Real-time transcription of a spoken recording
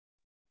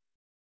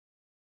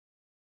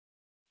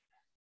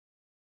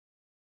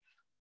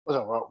What's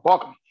up, world?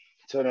 Welcome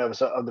to another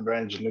episode of the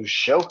Brand New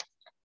Show.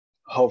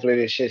 Hopefully,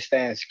 this shit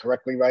stands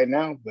correctly right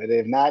now, but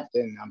if not,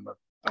 then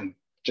I'm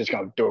just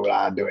gonna do it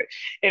how I do it.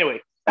 Anyway,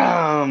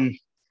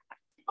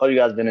 hope you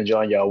guys been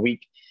enjoying your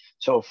week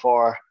so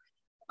far.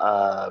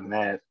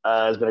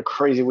 It's been a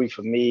crazy week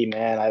for me,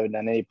 man. I haven't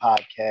done any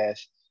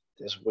podcast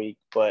this week,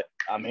 but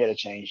I'm here to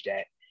change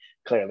that.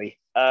 Clearly,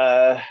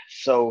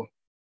 so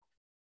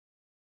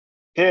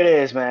here it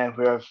is, man.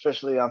 I'm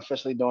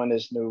officially doing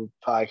this new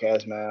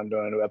podcast, man. I'm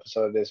doing a new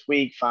episode this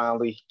week.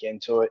 Finally,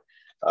 getting to it.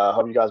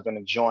 Hope you guys been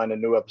enjoying the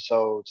new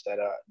episodes that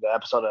are the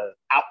episode that are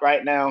out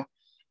right now,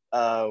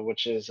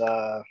 which is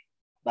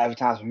Life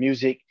Times of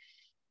Music,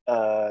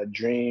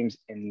 Dreams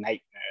and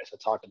Nightmares. I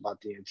talked about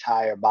the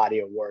entire body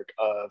of work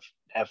of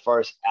that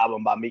first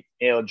album by Meek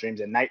Mill,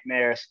 Dreams and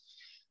Nightmares.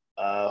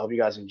 Hope you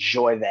guys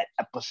enjoy that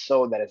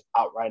episode that is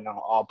out right now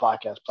on all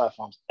podcast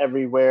platforms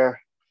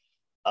everywhere.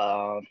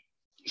 Um,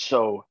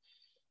 so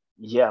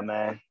yeah,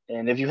 man.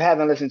 And if you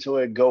haven't listened to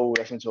it, go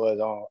listen to it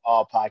on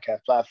all podcast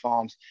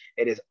platforms.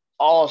 It is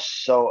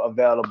also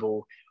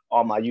available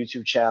on my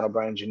YouTube channel,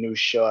 Brandon Janu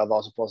Show. I've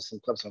also posted some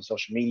clips on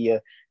social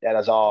media. That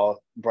is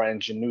all Brandon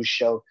Janu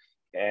Show.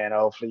 And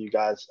hopefully you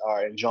guys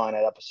are enjoying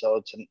that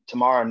episode.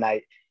 Tomorrow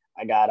night,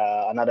 I got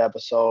another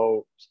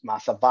episode, my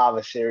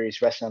Survivor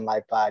Series, Wrestling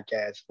Life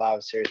Podcast,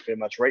 Survivor Series, pretty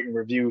much rate and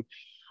review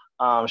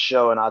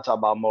show. And I'll talk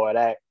about more of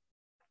that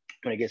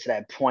when it gets to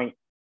that point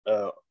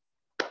uh,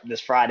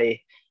 this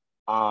Friday.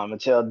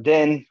 Until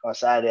then, or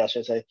Saturday, I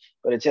should say.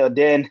 But until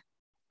then,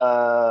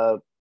 uh,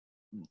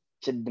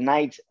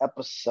 tonight's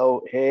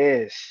episode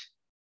is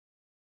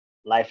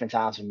Life and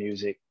Times of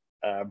Music,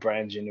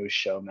 brand new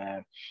show,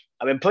 man.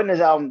 I've been putting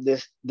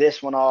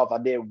this one off.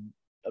 I've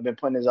been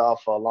putting this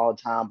off for a long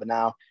time, but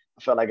now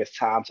I feel like it's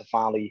time to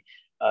finally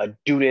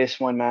do this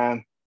one,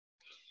 man.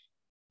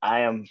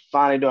 I am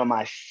finally doing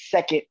my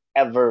second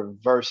ever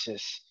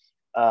versus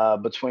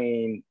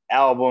between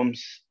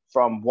albums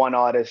from one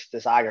artist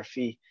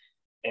discography.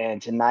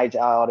 And tonight's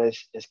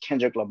artist is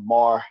Kendrick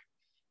Lamar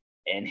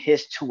and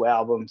his two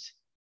albums.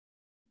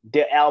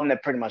 The album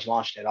that pretty much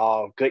launched it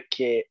all, Good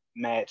Kid,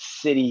 Mad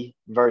City,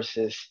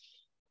 versus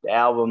the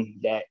album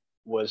that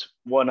was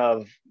one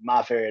of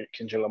my favorite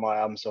Kendrick Lamar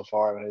albums so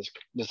far in his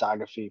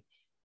discography.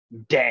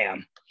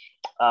 Damn.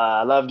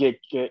 I love Good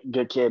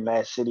Kid,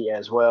 Mad City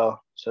as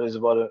well. So this is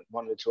one of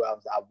the two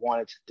albums I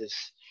wanted to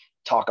just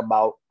talk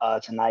about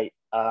tonight.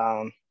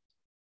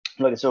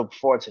 Looking so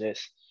forward to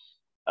this.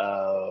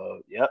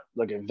 Yep,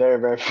 looking very,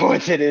 very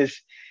forward to this.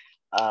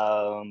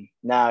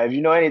 Now, if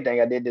you know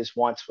anything, I did this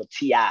once for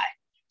T.I.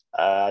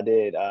 I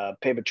did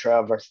Paper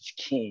Trail versus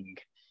King,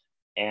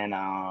 and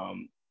I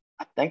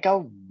think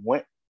I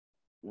went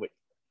with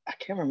I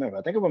can't remember.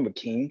 I think I went with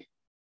King.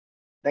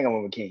 I think I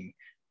went with King.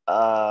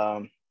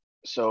 Um,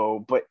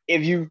 but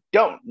if you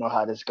don't know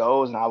how this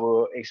goes, and I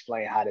will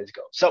explain how this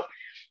goes. So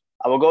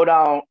I will go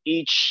down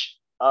each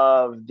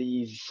of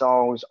these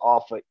songs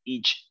off of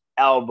each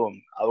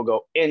album. I will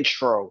go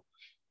intro.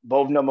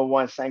 Both number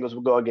one singles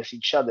will go against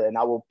each other, and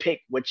I will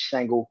pick which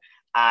single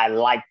I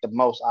like the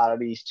most out of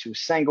these two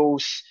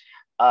singles.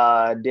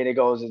 Then it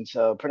goes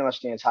into pretty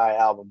much the entire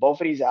album.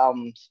 Both of these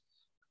albums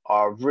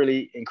are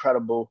really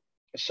incredible.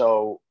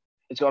 So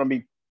it's gonna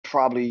be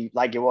probably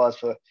like it was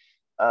for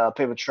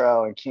Paper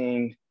Trail and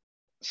King,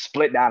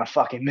 split down the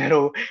fucking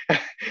middle.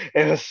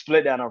 It was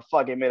split down the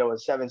fucking middle. It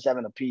was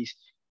 7-7 apiece.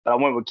 But I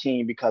went with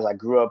King because I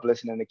grew up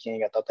listening to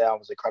King. I thought that album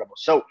was incredible.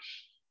 So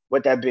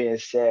with that being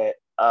said,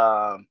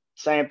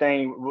 same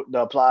thing.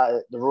 The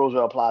rules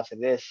will apply to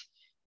this.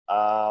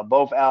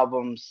 Both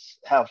albums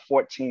have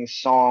 14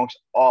 songs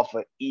off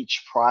of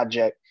each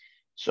project,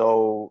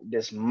 so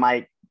this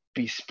might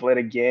be split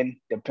again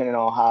depending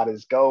on how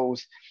this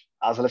goes.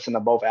 I was listening to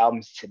both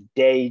albums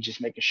today,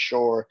 just making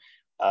sure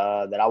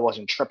that I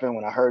wasn't tripping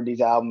when I heard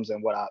these albums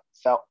and what I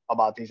felt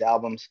about these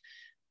albums.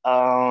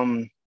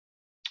 Um,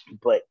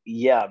 but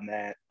yeah,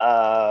 man.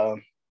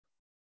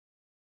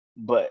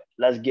 But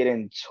let's get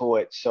into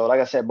it. So, like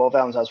I said, both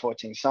albums has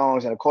 14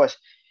 songs, and of course,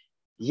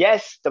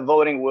 yes, the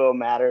voting will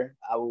matter.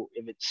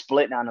 If it's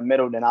split down the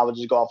middle, then I would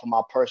just go off of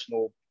my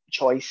personal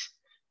choice.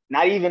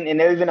 Not even,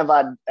 and even if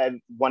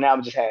one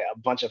album just had a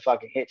bunch of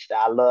fucking hits that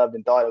I loved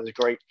and thought it was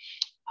great,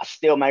 I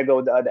still might go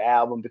with the other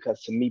album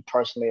because to me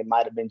personally, it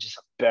might have been just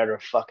a better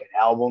fucking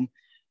album.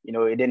 You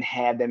know, it didn't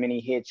have that many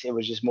hits. It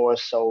was just more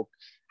so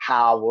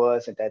how I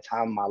was at that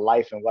time in my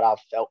life and what I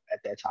felt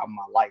at that time in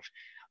my life.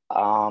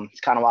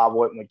 It's kind of why I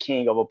went with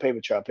King over Paper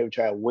Trail. Paper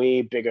Trail had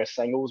way bigger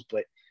singles,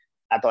 but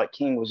I thought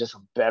King was just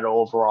a better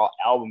overall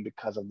album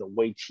because of the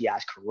way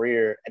T.I.'s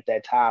career at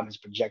that time, his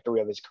trajectory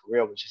of his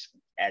career was just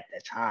at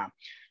that time.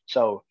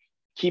 So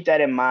keep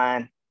that in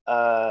mind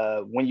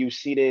when you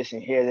see this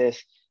and hear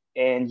this.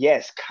 And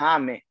yes,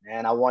 comment,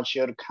 man. I want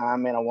you to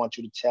comment. I want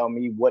you to tell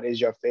me what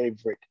is your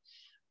favorite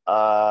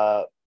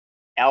uh,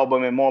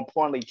 album, and more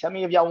importantly, tell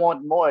me if y'all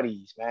want more of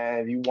these, man.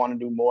 If you want to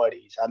do more of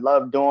these, I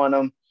love doing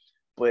them.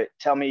 But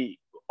tell me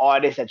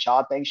artists that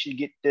y'all think should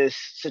get this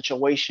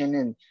situation.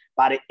 And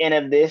by the end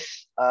of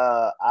this,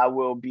 I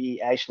will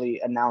be actually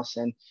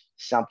announcing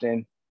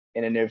something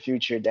in the near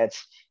future.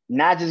 That's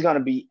not just gonna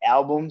be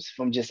albums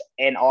from just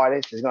an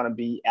artist. It's gonna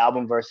be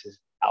album versus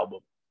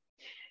album.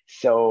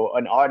 So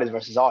an artist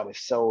versus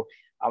artist. So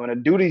I'm gonna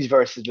do these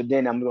verses, but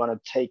then I'm gonna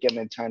take them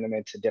and turn them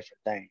into different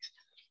things.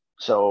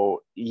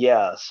 So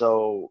yeah,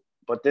 so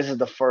but this is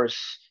the first,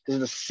 this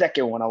is the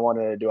second one I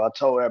wanted to do. I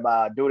told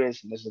everybody I'd do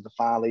this, and this is the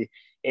finally,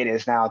 it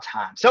is now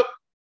time. So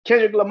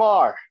Kendrick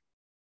Lamar,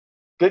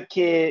 Good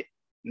Kid,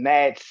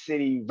 Mad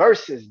City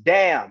versus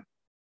Damn.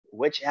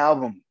 Which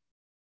album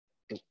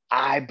do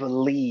I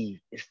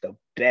believe is the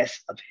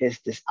best of his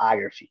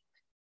discography?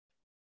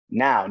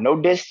 Now, no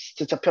diss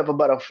to Pepper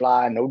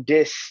Butterfly, no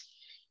diss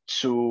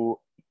to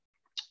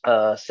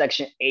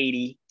Section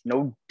 80,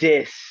 no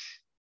diss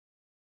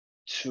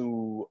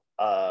to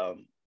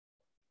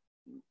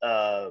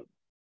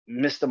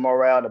Mr.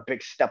 Morale, the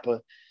Big Stepper.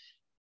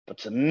 But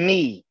to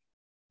me,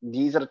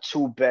 these are the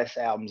two best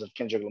albums of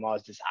Kendrick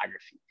Lamar's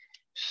discography.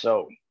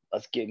 So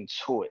let's get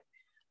into it.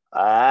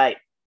 All right.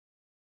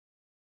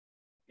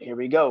 Here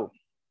we go.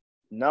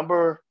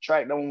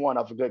 Track number one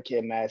off of Good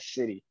Kid, Mad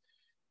City.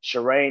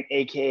 Sherane,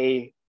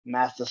 aka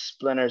Master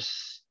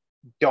Splinter's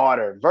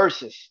daughter,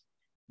 versus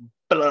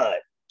Blood.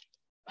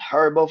 I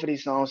heard both of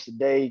these songs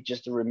today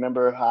just to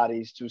remember how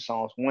these two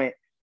songs went.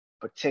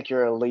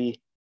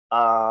 Particularly,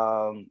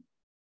 I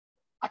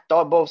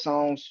thought both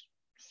songs,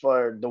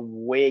 for the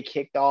way it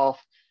kicked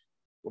off,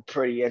 were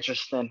pretty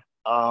interesting.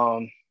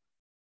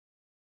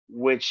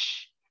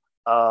 Which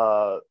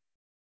I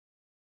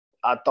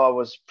thought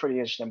was pretty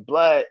interesting.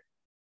 Blood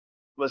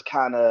was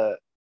kind of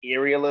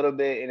eerie a little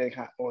bit, and it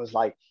kind of was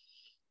like,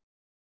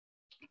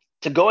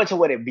 to go into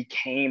what it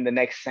became the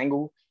next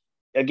single.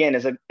 Again,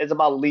 it's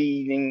about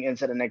leading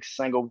into the next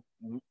single.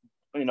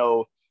 You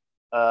know,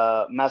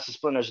 Master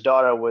Splinter's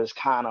daughter was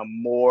kind of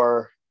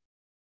more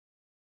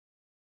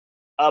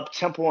up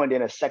tempo, and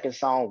then the second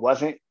song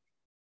wasn't.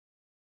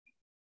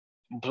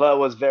 Blood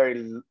was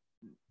very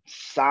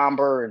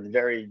somber and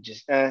very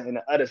just, and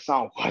the other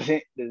song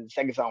wasn't. The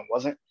second song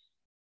wasn't.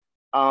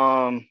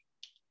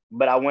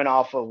 But I went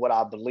off of what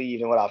I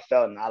believed and what I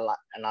felt, and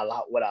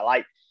what I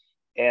liked.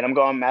 And I'm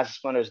going Master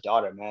Splinter's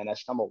daughter, man.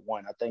 That's number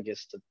one. I think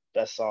it's the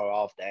best song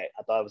off that.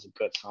 I thought it was a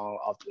good song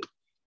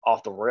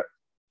off the rip.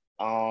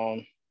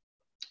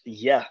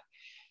 Yeah,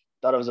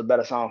 thought it was a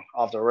better song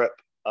off the rip.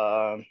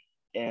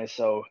 And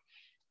so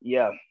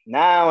yeah,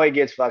 now it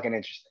gets fucking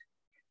interesting,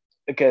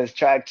 because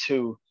track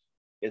two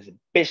is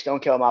Bitch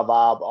Don't Kill My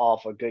Vibe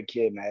off of Good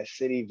Kid, Mad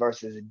City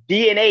versus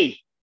DNA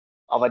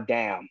of a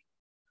Damn.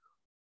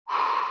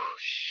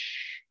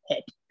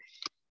 Shit.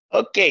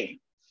 Okay.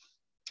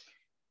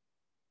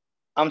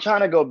 I'm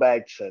trying to go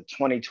back to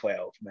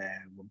 2012,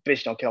 man, when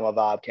Bitch Don't Kill My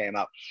Vibe came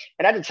out.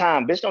 And at the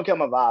time, Bitch Don't Kill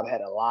My Vibe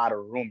had a lot of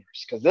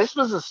rumors, because this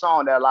was a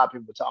song that a lot of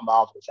people were talking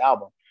about off this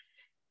album.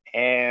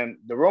 And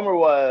the rumor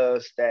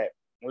was that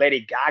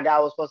Lady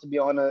Gaga was supposed to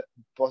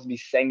be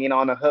singing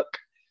on the hook.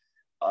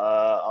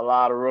 A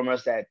lot of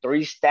rumors that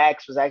 3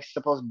 Stacks was actually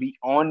supposed to be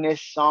on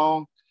this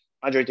song.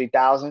 Andre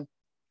 3000 was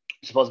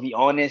supposed to be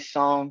on this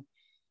song.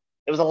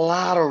 There was a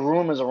lot of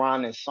rumors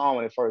around this song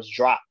when it first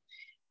dropped.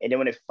 And then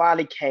when it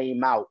finally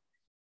came out,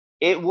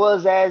 it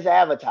was as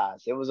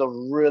advertised. It was a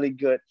really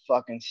good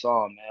fucking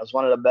song, man. It was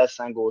one of the best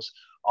singles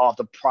off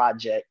the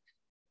project.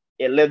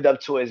 It lived up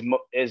to its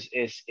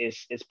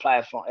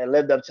platform. It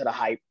lived up to the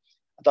hype.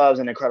 I thought it was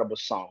an incredible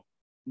song.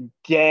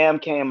 Damn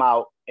came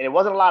out, and it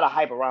wasn't a lot of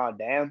hype around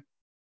Damn,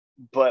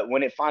 but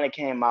when it finally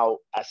came out,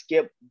 I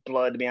skipped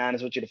Blood, to be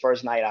honest with you. The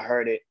first night I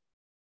heard it,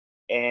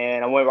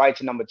 and I went right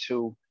to number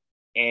 2,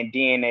 and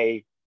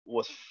DNA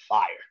was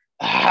fire.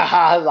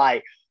 I was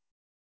like,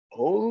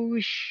 oh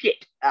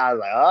shit. I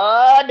was like,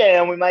 oh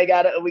damn, we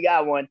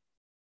got one.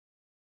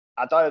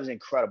 I thought it was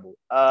incredible.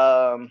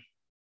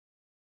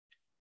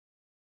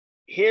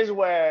 Here's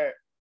where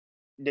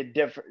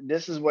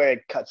this is where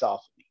it cuts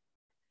off for me.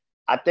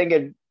 I think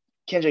if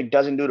Kendrick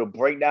doesn't do the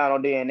breakdown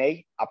on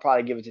DNA, I'll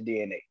probably give it to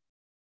DNA.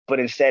 But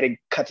instead it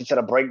cuts into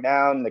the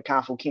breakdown, the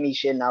Kung Fu Kenny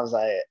shit, and I was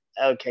like,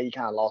 okay, you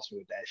kind of lost me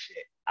with that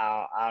shit.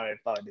 I don't even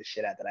fuck with this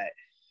shit after that.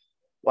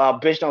 Well,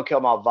 Bitch Don't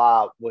Kill My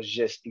Vibe was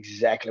just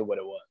exactly what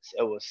it was.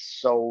 It was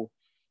so,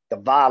 the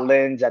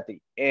violins at the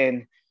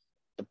end,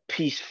 the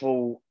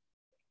peacefulness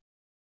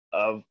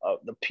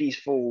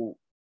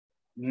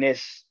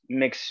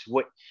mixed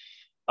with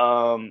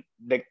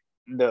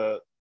the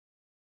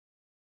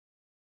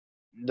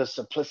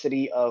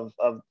simplicity of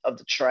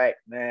the track,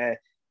 man.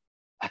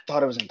 I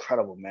thought it was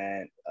incredible,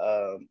 man.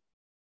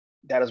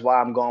 That is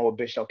why I'm going with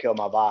Bitch Don't Kill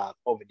My Vibe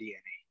over DNA.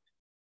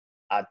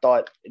 I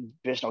thought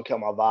Bitch Don't Kill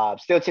My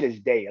Vibe, still to this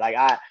day. Like,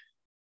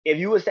 if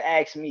you was to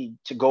ask me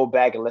to go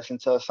back and listen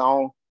to a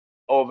song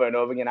over and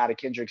over again out of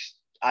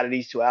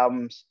these two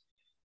albums,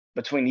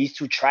 between these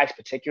two tracks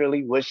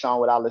particularly, which song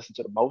would I listen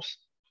to the most?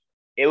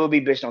 It would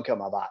be Bitch Don't Kill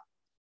My Vibe.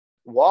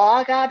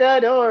 Walk out the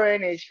door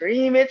and they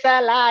scream, it's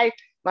a lie.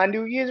 My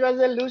New Year's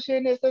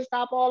resolution is to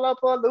stop all the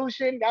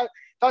pollution.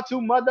 Talk too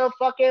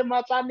motherfucking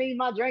much. I need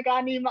my drink.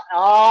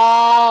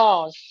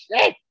 Oh,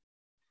 shit.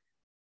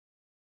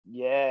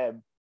 Yeah.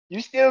 You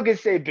still can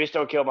say Bitch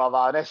Don't Kill My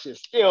Vibe. That shit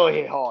still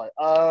hit hard.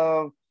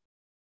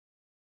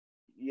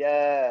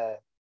 Yeah.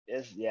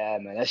 Yeah,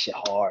 man. That shit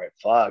hard.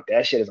 Fuck.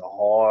 That shit is a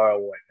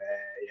hard one, man.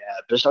 Yeah.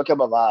 Bitch don't care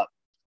about vibe.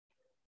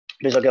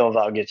 Bitch don't care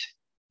about vibe gets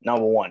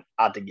number one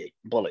out the gate.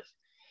 Bullets.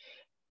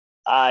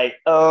 I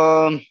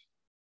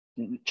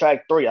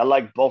track three. I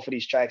like both of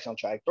these tracks on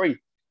track three.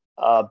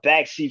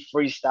 Backseat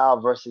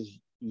freestyle versus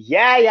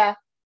yeah, yeah,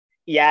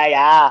 yeah,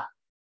 yeah,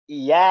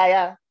 yeah,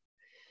 yeah.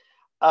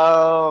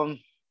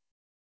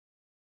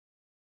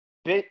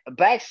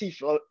 Backseat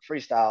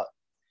freestyle.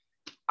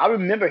 I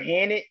remember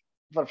hearing it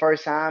for the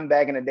first time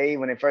back in the day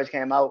when it first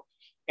came out,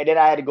 and then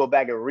I had to go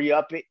back and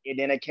re-up it, and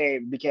then it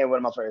became one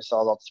of my favorite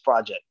songs off this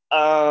project.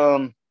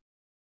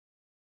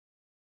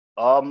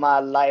 All my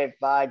life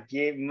I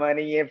get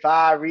money if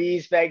I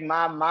respect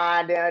my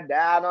mind and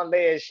down on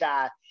lead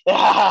shine.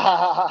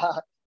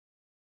 I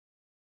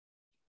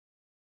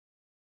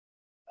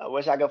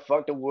wish I could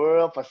fuck the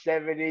world for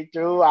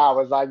 72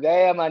 hours. Like,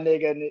 damn, my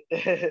nigga.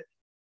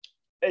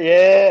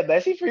 Yeah,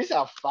 Messi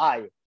freestyle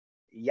fire.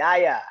 Yeah,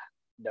 yeah.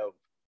 No,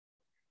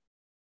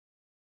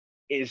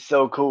 it's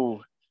so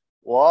cool.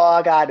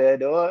 Walk out the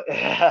door.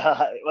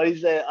 What he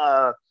said,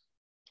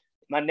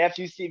 my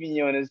nephew see me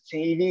on his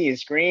TV and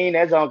screen.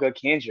 That's Uncle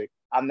Kendrick.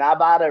 I'm not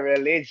about a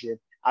religion.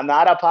 I'm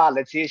not a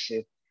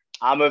politician.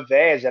 I'm a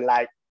virgin.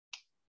 Like,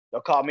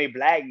 don't call me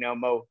black no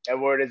more. That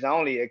word is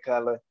only a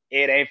color.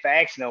 It ain't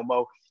facts no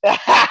more.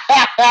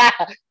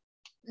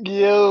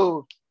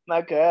 You,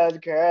 my girl's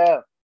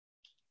girl.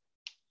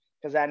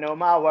 Because I know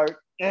my work.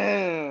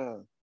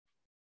 And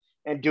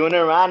doing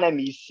around at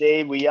me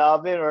say we all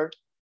been hurt.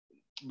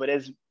 But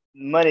it's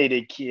money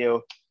to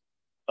kill.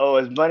 Oh,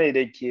 it's money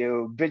to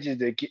kill. Bitches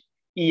to kill.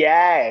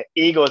 Yeah,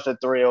 ego's a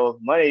thrill.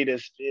 Money to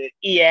spit.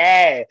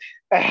 Yeah,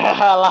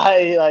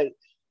 like,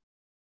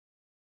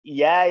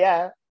 yeah,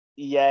 yeah,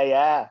 yeah,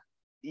 yeah,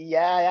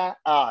 yeah, yeah.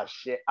 Oh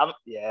shit,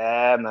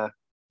 yeah, man.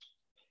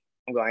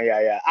 I'm going,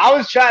 yeah, yeah. I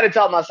was trying to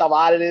talk myself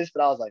out of this,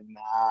 but I was like,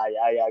 nah,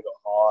 yeah, yeah, go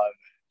hard,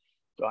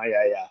 man. Going,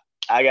 yeah, yeah.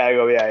 I gotta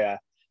go, yeah, yeah.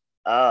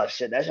 Oh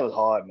shit, that shit was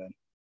hard, man.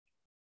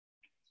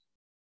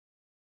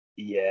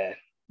 Yeah,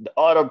 the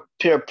auto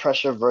peer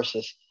pressure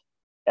versus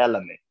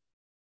element.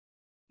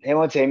 They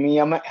won't take me.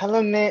 I'm an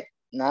element.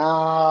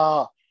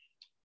 No,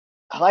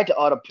 I like the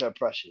auto peer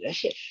pressure. That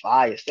shit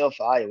fire, still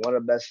fire. One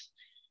of the best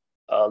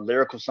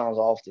lyrical songs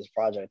off this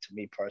project to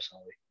me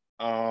personally.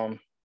 Um,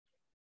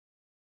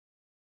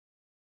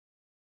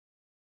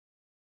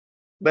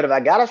 but if I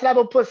gotta slap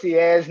a pussy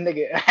ass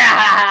nigga,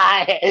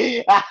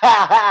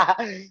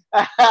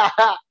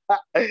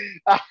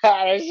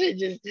 that shit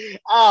just,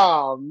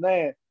 oh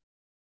man,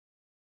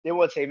 they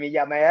won't take me.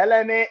 Yeah, my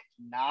element.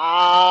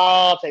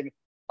 No, take me.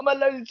 I'm gonna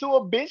learn to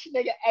a bitch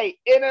nigga. Hey,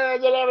 in a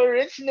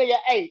rich nigga.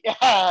 Hey,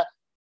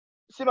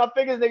 see my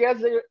fingers,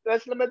 nigga.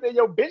 That's limited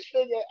your bitch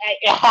figure. Hey,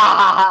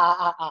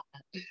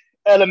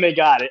 element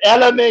got it.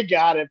 Element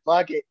got it.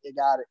 Fuck it, you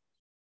got it.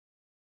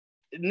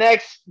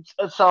 Next,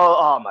 so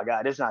oh my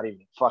god, it's not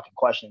even a fucking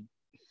question.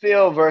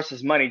 Phil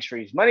versus Money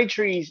Trees. Money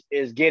Trees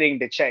is getting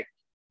the check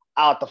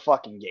out the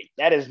fucking gate.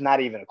 That is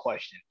not even a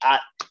question.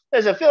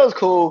 Listen, Phil's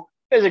cool.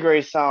 It's a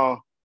great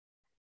song.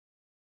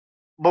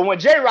 But when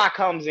J Rock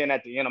comes in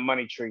at the end of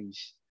Money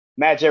Trees,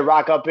 Matt J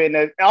Rock up in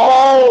the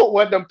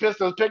when them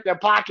pistols pick their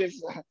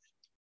pockets.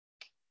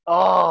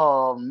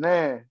 Oh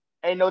man.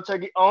 Ain't no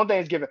turkey on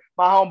Thanksgiving.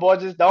 My homeboy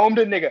just domed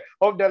the nigga.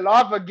 Hope the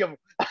Lord forgive him.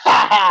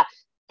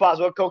 Pops,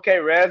 what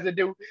cocaine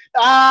residue?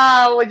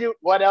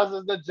 What else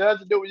is the judge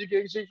to do when you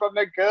get shit from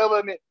the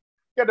government?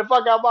 Get the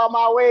fuck out of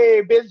my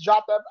way, bitch.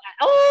 Drop that.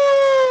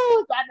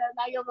 Oh, drop that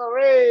like your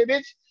parade,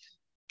 bitch.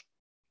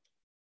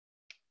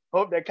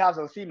 Hope that cops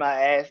don't see my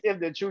ass. If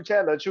the truth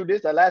tell the truth,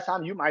 this the last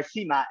time you might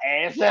see my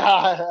ass.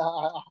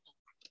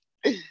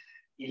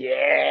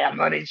 Yeah,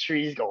 Money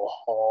Trees go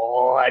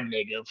hard,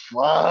 nigga.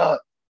 Fuck.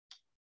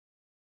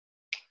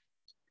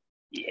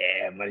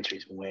 Yeah, Money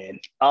Trees win.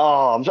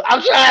 Oh, I'm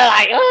trying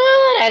like,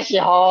 oh, that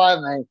shit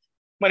hard, man.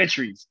 Money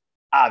Trees,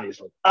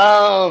 obviously.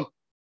 Now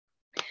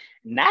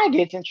it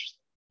gets interesting.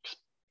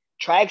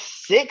 Track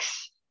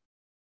 6,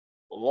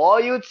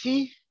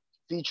 Loyalty,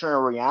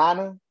 featuring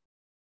Rihanna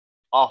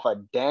off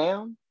of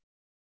Damn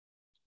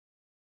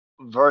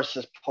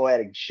versus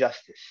Poetic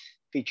Justice,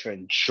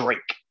 featuring Drake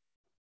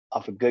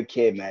off of Good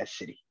Kid, Mad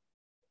City.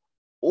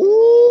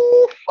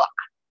 Ooh, fuck.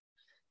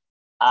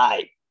 All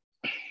right.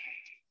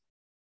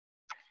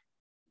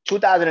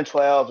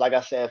 2012, like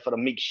I said, for the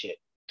Meek shit.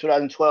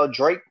 2012,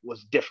 Drake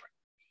was different.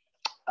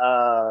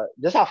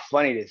 This how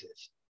funny this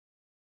is.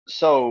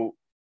 So,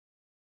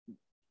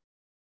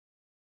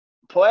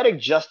 Poetic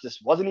Justice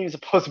wasn't even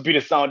supposed to be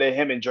the song that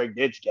him and Drake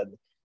did together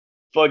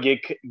for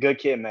Good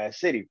Kid, Mad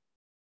City.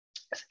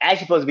 It's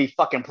actually supposed to be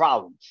fucking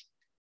Problems.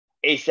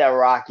 A$AP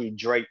Rocky,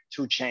 Drake,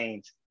 2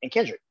 Chainz, and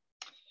Kendrick.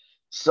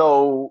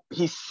 So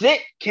he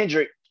sent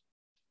Kendrick.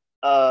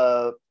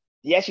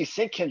 He actually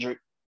sent Kendrick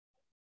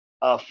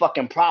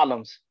fucking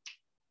Problems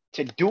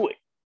to do it,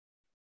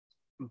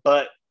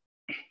 but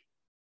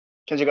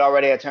Kendrick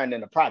already had turned in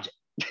the project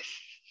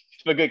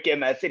for Good Kid,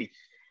 Mad City.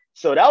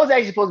 So that was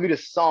actually supposed to be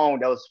the song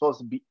that was supposed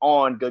to be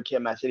on Good Kid,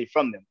 Mad City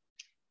from them,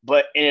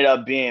 but ended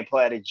up being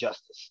Poetic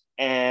Justice.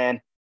 And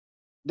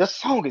The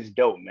song is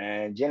dope,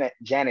 man.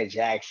 Janet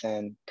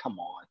Jackson, come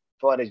on,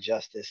 Poetic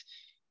Justice,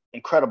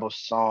 incredible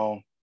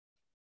song,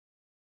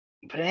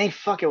 but it ain't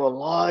fucking with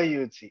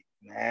loyalty,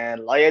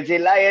 man. Loyalty,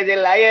 loyalty,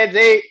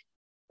 loyalty.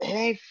 It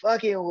ain't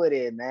fucking with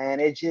it, man.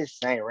 It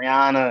just ain't.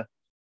 Rihanna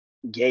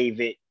gave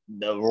it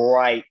the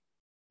right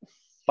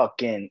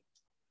fucking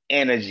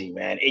energy,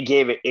 man. It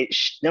gave it.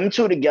 Them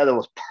two together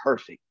was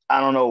perfect. I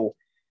don't know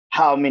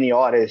how many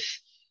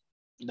artists.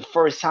 The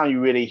first time you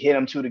really hit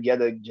them two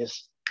together,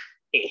 just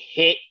it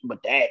hit,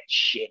 but that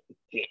shit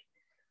hit.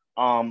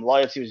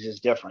 Loyalty was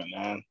just different,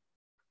 man.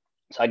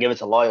 So I give it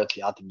to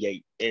loyalty out the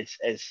gate. It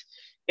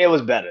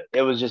was better.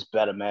 It was just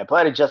better, man.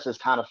 Poetic Justice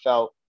kind of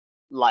felt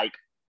like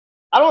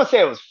I don't want to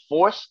say it was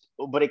forced,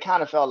 but it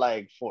kind of felt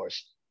like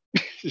forced.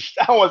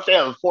 I don't want to say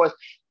it was forced.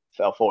 It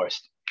felt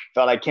forced.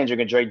 Felt like Kendrick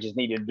and Drake just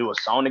needed to do a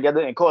song together.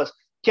 And of course,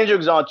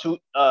 Kendrick's on to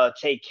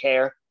Take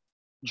Care,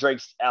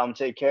 Drake's album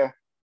Take Care,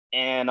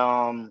 and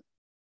on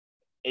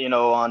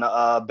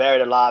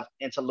Buried Alive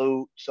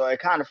interlude. So it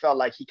kind of felt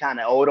like he kind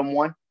of owed him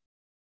one.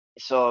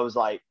 So it was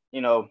like,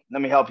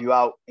 let me help you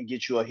out and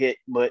get you a hit.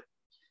 But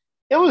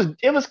it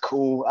was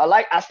cool.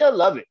 I still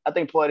love it. I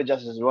think Poetic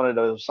Justice is one of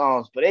those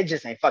songs, but it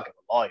just ain't fucking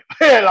with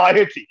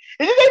loyalty.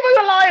 It just ain't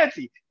fucking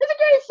loyalty. It's a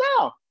great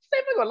song. It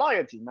ain't fucking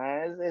loyalty,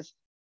 man. It's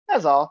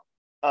that's all.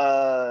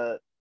 Uh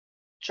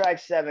Track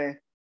 7,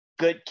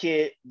 Good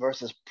Kid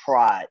versus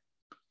Pride.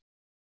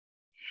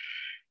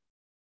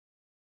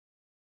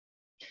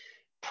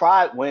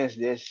 Pride wins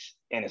this,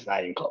 and it's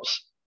not even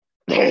close.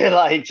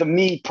 Like to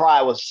me,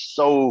 Pride was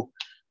so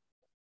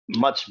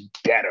much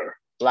better.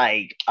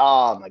 Like,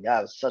 oh my god,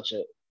 it was such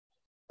a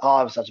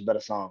better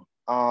song.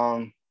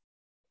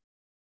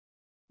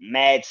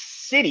 Mad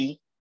City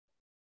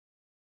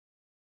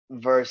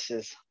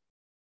versus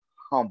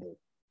Humble,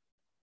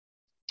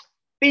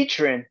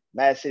 featuring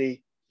Mad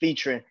City,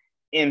 featuring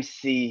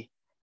MC.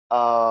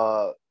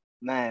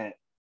 Man,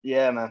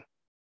 yeah, man.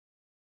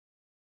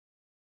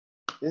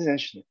 This is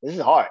interesting. This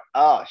is hard.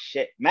 Oh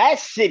shit, Mad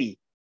City,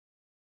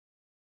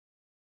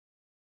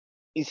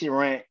 EC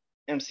Rant,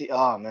 MC.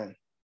 Oh man,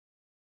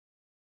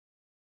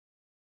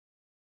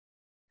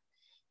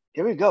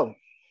 here we go.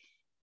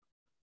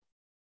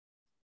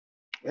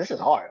 This is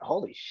hard.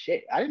 Holy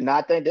shit! I did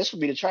not think this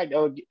would be the track that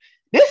would get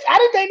this. I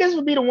didn't think this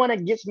would be the one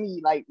that gets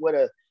me like with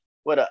a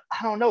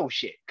I don't know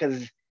shit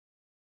because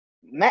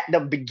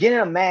the beginning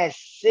of Mad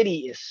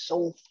City is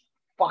so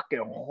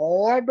fucking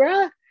hard,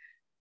 bro.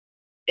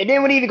 And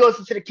then when he even goes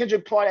into the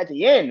Kendrick part at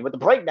the end with the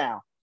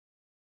breakdown.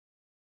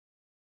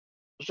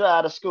 Straight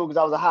out of school because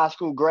I was a high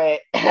school grad.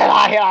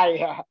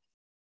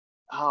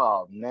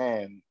 Oh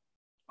man,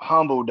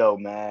 humble though,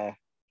 man.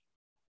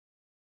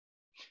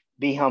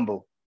 Be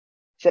humble.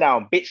 Sit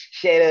down, bitch.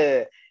 Shut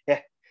up. Yeah.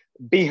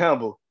 Be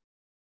humble.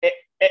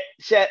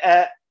 Shut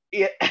up.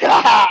 Yeah.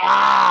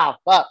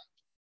 Fuck.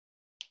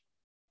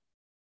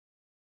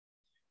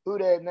 Who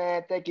that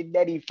man thinking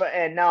that he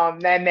frontin'? No, I'm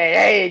that man.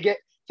 Hey,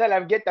 tell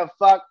him get the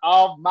fuck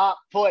off my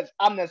porch.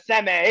 I'm the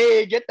Sammy.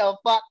 Hey, get the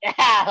fuck.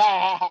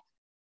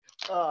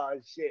 Oh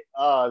shit.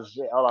 Oh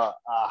shit. Hold on.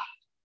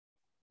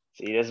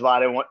 See, this is why I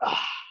didn't want.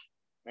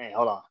 Man,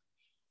 hold on.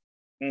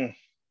 Mm.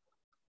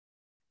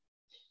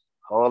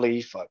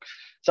 Holy fuck.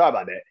 Sorry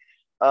about that.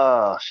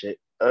 Oh shit.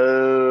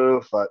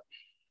 Oh fuck.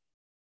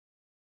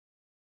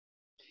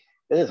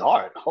 This is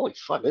hard. Holy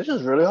fuck. This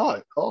is really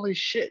hard. Holy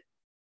shit.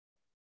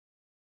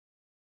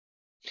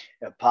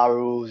 The Power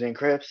Rules and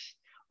Crips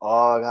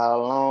all got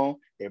along.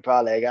 They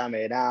probably got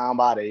me down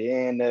by the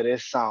end of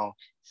this song.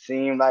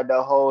 Seemed like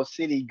the whole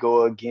city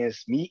go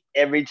against me.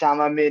 Every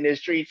time I'm in the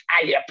streets,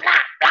 I hear blah,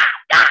 blah,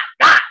 blah,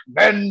 blah,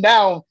 burn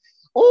down.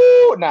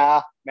 Ooh,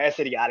 nah, Man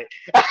City got it.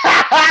 When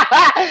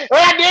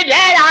I did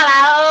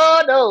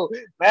that, no.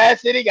 Man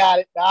City got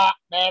it. Nah,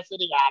 Man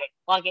City got it.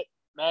 Fuck it.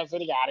 Man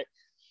City got it.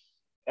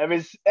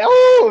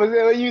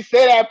 When you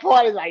say that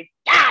part, it's like,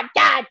 da,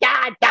 da,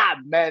 da, da,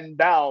 man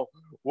down.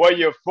 Where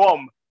you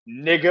from,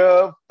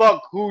 nigga?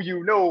 Fuck who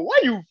you know.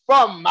 Where you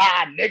from,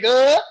 my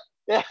nigga?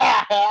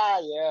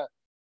 Yeah.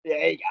 Yeah,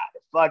 he got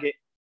it. Fuck it.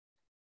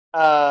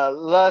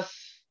 Lust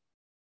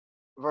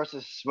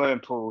versus swimming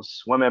pools.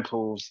 Swimming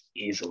pools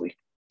easily.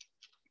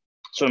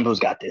 Swimming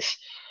pools got this.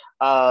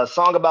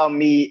 Song about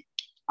me.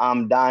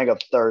 I'm dying of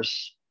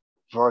thirst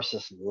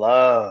versus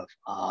love.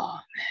 Oh,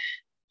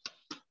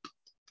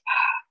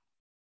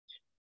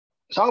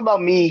 song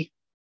about me.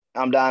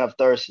 I'm dying of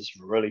thirst is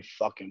really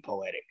fucking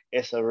poetic.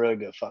 It's a really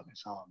good fucking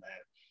song,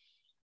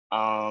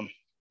 man.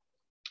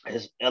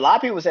 A lot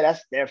of people say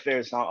that's their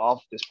favorite song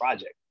off this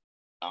project.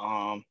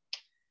 Um,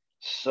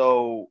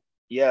 so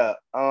yeah,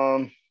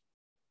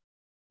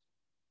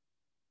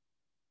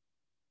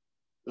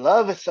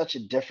 Love is such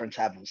a different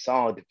type of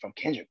song from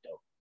Kendrick though,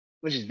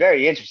 which is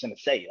very interesting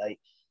to say.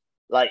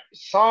 Like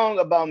song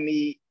about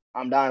me,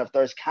 I'm dying of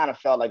thirst kind of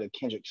felt like a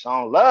Kendrick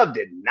song. Love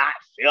did not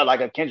feel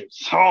like a Kendrick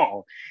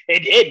song.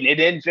 It didn't. It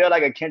didn't feel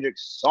like a Kendrick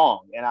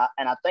song, and I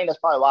think that's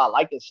probably why I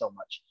liked it so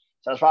much.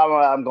 So that's probably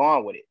why I'm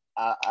going with it.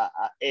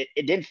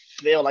 It didn't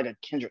feel like a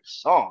Kendrick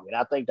song, and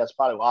I think that's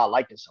probably why I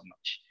liked it so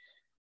much.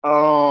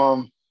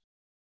 Um,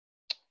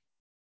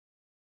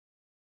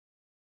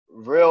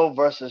 Real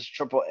versus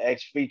Triple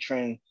X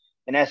featuring,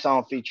 and that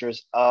song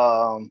features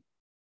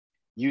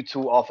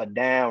U2 off of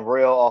Damn,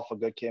 Real off of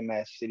Good Kid,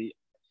 Mad City.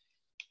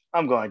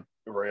 I'm going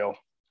Real.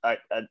 I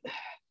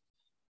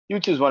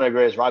U2 is one of the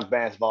greatest rock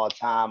bands of all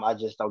time. I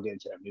just don't get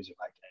into that music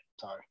like that.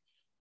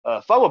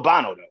 Sorry. Fuck with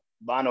Bono though.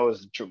 Bono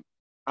is the truth.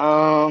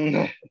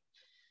 Um,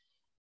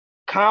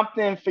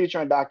 Compton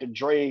featuring Dr.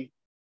 Dre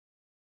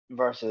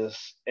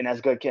versus, and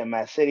that's Good Kid,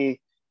 Mad City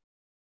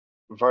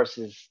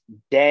versus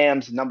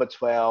Damn's Number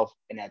 12,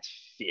 and that's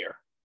Fear.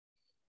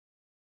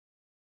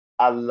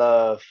 I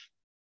love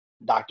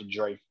Dr.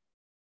 Dre,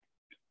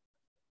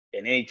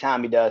 and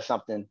anytime he does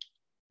something,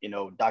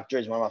 Dr.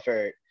 Dre is one of my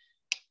favorite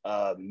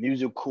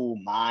musical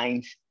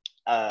minds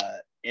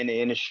in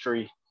the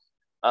industry.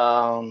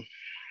 Um,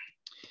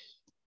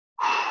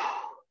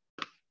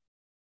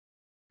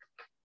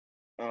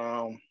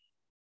 um,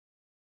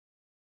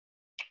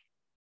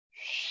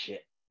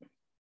 shit.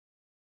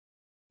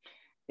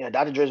 Yeah,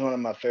 Dr. Dre is one of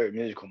my favorite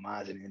musical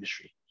minds in the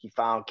industry. He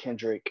found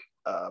Kendrick,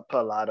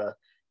 put a lot of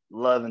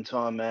love into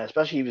him, man.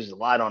 Especially he was a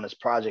lot on this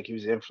project. He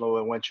was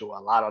influential a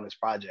lot on this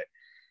project.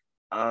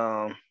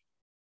 Um,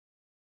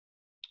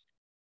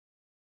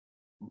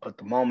 but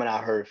the moment I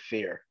heard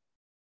Fear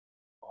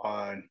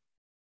on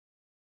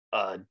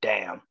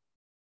Damn,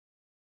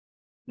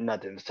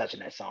 nothing was touching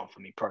that song for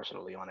me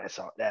personally on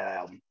that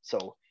album.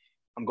 So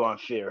I'm going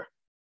Fear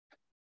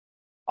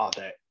off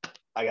that.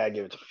 I gotta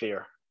give it to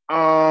Fear.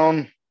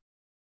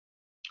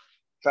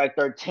 Track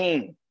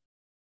 13.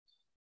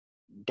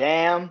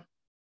 Damn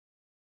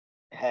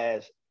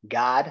has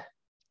God.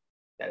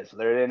 That is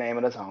literally the name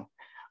of the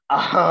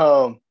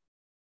song.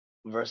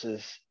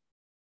 Versus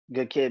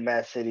Good Kid,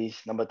 Mad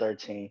City's number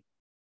 13.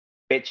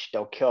 Bitch,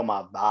 Don't Kill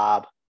My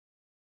Vibe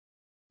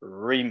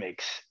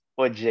remix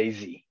with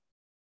Jay-Z.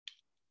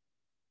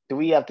 Do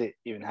we have to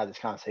even have this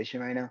conversation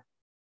right now?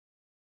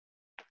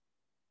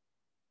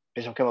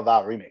 Bitch, Don't Kill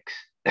My Vibe remix.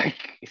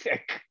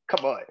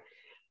 Come on.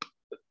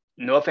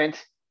 No offense.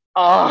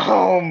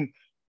 Um,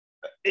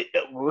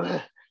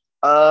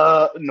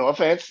 no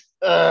offense.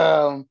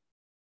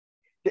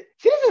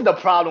 See, this is the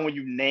problem when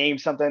you name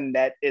something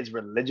that is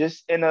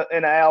religious in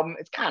an album.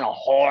 It's kind of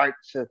hard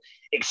to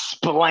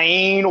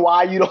explain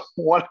why you don't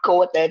want to go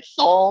with that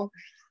song.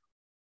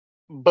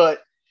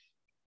 But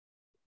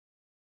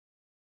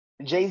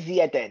Jay-Z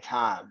at that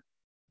time,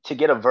 to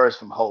get a verse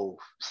from Hove,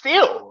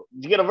 still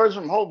to get a verse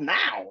from Hove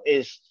now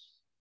is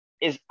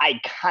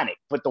iconic.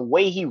 But the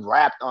way he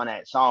rapped on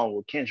that song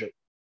with Kendrick,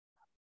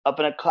 up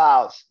in the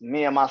clouds,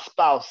 me and my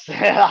spouse.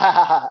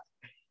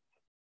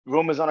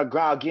 Rumors on the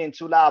ground getting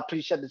too loud.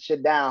 Please shut the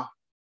shit down.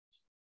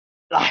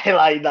 Like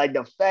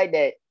the fact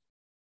that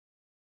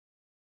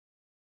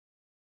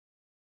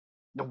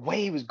the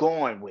way he was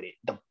going with it,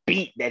 the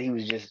beat that he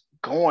was just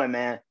going,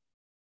 man.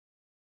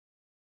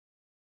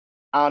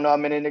 I don't know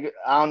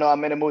how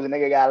many moves a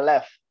nigga got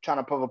left trying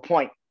to prove a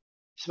point.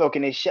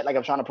 Smoking this shit like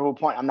I'm trying to prove a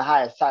point. I'm the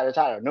highest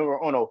title.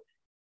 Numero uno.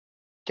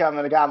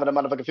 Kevin the guy with the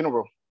motherfucking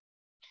funeral.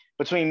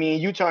 Between me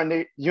and you, turn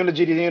the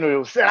eulogy to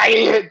universe.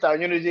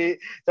 Turn eulogy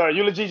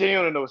to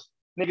universe.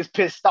 Niggas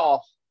pissed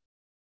off.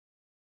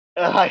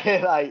 Like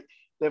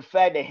the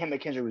fact that him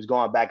and Kendrick was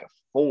going back and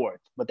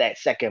forth with that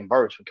second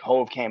verse when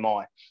Hove came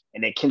on,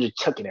 and then Kendrick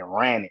took it and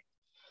ran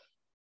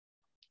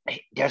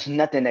it. There's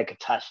nothing that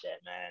could touch that,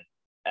 man.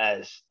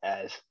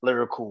 As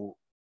lyrical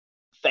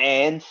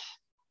fans,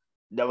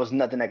 there was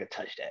nothing that could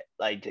touch that.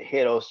 Like to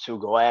hear those two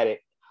go at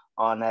it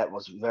on that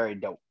was very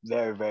dope,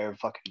 very very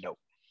fucking dope.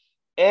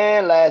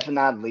 And last but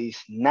not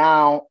least,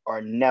 Now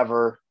or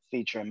Never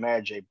featuring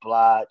Mary J.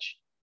 Blige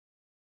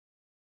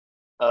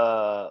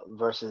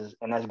versus,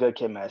 and that's Good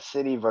Kid, Mad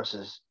City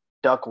versus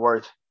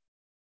Duckworth.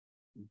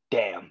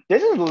 Damn,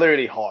 this is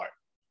literally hard.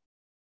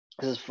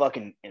 This is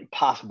fucking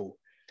impossible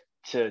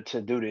to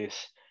do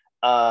this.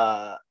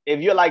 If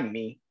you're like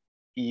me,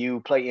 you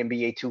play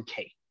NBA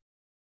 2K,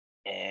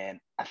 and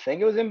I think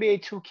it was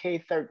NBA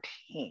 2K13,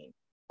 if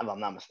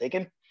I'm not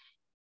mistaken.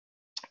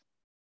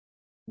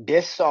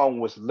 This song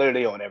was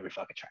literally on every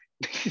fucking track.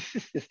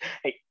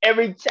 Like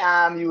every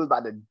time you was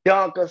about to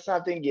dunk or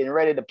something, getting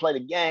ready to play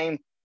the game,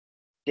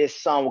 this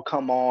song will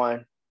come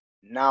on.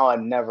 Now or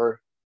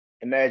Never.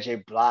 And Mary J.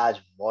 Blige's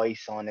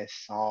voice on this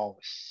song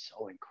was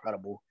so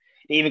incredible.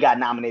 They even got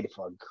nominated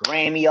for a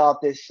Grammy off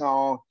this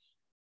song.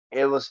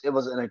 It was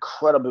an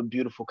incredible,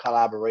 beautiful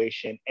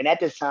collaboration. And at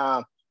this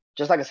time,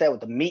 just like I said with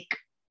the Meek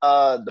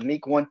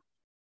one,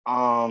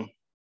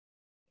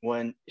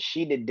 when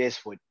she did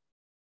this with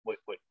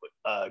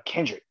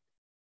Kendrick,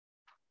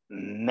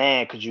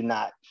 man, could you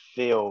not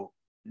feel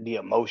the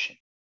emotion?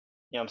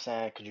 You know what I'm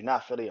saying? Could you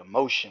not feel the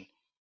emotion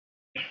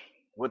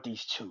with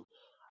these two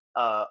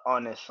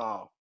on this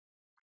song?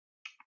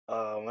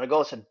 When it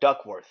goes to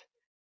Duckworth,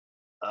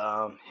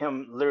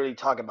 him literally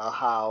talking about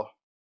how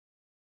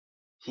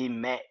he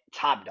met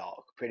Top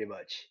Dog, pretty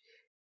much.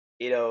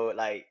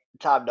 Like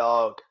Top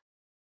Dog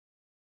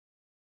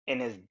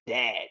and his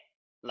dad,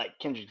 like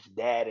Kendrick's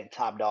dad and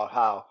Top Dog,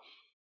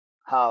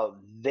 how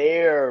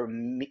they're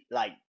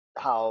like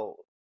how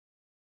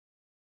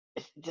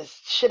this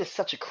shit is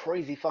such a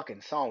crazy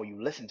fucking song when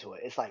you listen to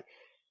it. It's like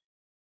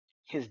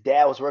his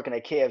dad was working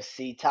at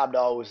KFC. Top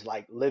Dog was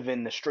like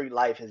living the street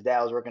life. His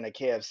dad was working at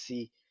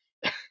KFC,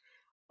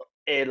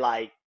 and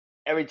like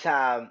every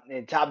time,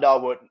 and Top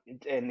Dog would,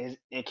 and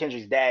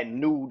Kendrick's dad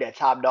knew that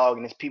Top Dog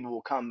and his people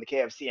would come to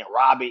KFC and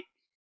rob it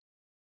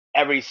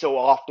every so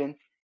often.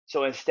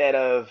 So instead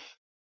of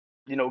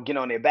getting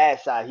on their bad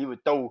side, he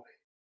would throw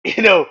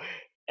you know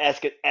as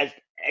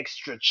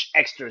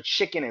extra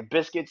chicken and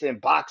biscuits in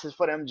boxes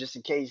for them just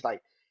in case,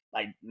 like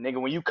nigga,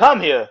 when you come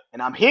here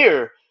and I'm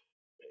here,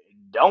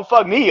 don't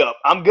fuck me up.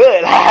 I'm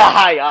good.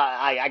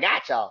 I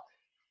got y'all.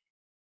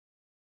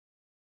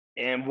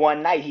 And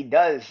one night he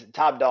does,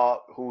 Top Dog,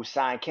 who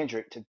signed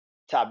Kendrick to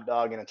Top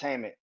Dog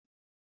Entertainment,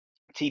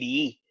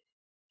 TDE,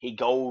 he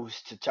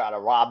goes to try to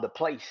rob the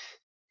place.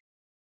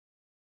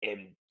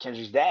 And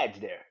Kendrick's dad's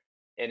there.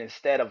 And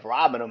instead of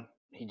robbing him,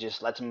 he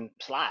just lets him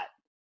slide,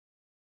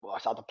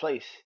 walks out the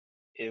place.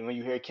 And when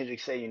you hear Kendrick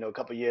say, a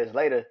couple years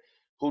later,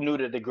 who knew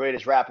that the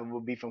greatest rapper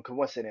would be from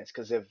coincidence?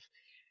 Because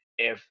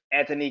if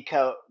Anthony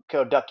killed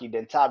Ducky,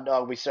 then Top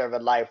Dog we serve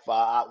at life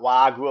while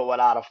I grew up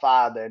without a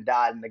father and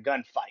died in the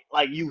gunfight.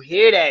 Like, you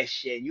hear that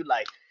shit, you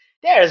like,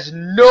 there's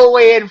no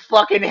way in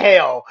fucking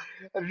hell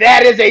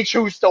that is a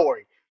true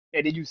story.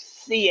 And then you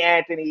see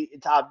Anthony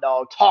and Top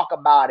Dog talk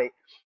about it.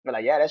 You're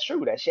like, yeah, that's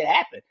true. That shit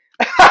happened.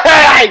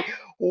 Like,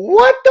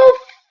 what the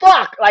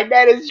fuck? Like,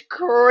 that is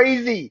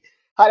crazy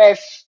how that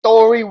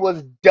story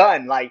was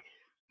done. Like,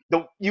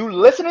 you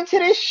listening to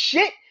this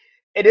shit,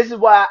 and this is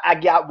why I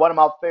got one of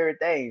my favorite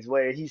things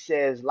where he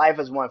says, "Life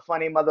is one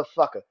funny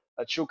motherfucker,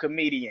 a true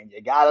comedian.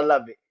 You gotta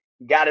love it.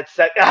 You gotta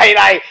set."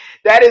 Like,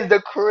 that is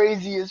the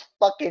craziest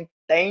fucking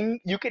thing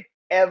you could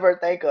ever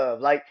think of.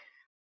 Like,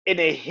 and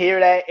they hear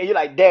that, and you're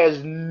like,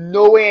 "There's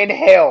no way in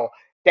hell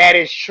that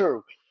is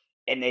true."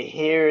 And they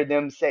hear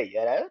them say,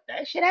 "Yeah,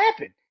 that shit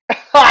happened."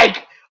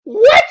 Like,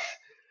 what?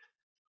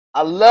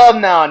 I love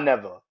Now or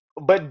Never,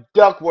 but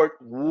Duckworth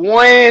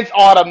wins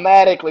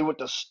automatically with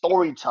the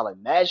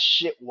storytelling. That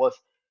shit was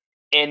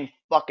in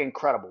fucking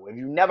incredible. If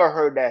you never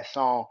heard that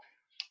song,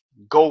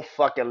 go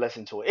fucking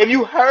listen to it. If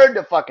you heard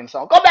the fucking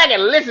song, go back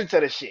and listen to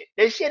the shit.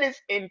 This shit is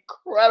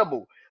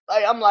incredible.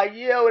 Like, I'm like,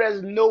 yo,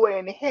 there's no way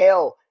in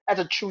hell that's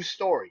a true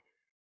story.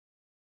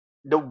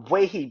 The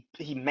way he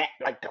met,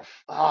 like,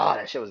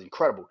 that shit was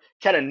incredible.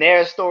 Telling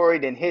their story,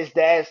 then his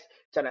dad's,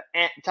 telling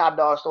Top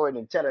Dog story,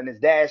 then telling his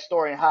dad's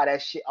story and how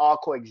that shit all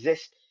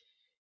coexist,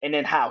 and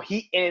then how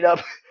he ended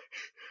up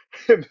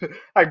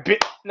like,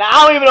 now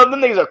I don't even know if them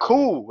niggas are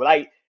cool.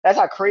 Like, that's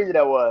how crazy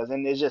that was,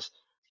 and it's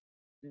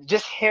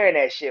just hearing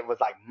that shit was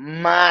like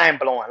mind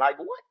blowing. Like,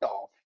 what the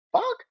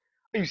fuck?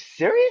 Are you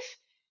serious?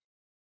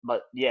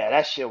 But yeah,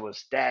 that shit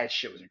was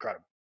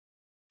incredible.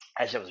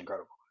 That shit was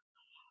incredible.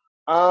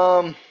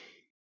 Um,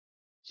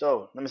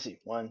 so let me see.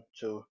 One,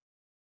 two,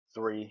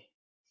 three,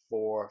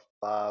 four,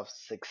 five,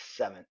 six,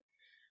 seven.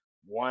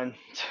 One,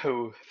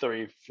 two,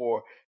 three,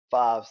 four,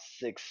 five,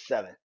 six,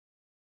 seven.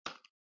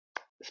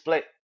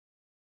 Split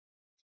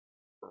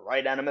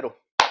right down the middle.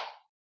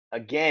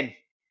 Again,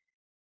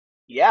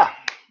 yeah.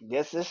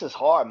 This is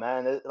hard,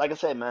 man. Like I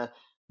said, man,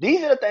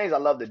 these are the things I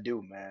love to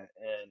do, man.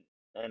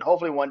 And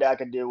hopefully one day I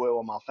can do it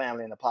with my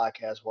family in the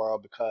podcast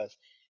world, because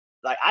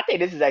like, I think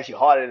this is actually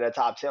harder than the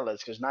top 10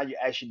 list, because now you're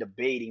actually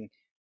debating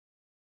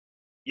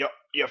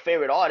your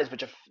favorite artist,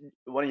 but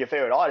one of your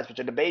favorite artists, but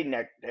you're debating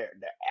their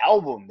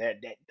album,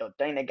 that the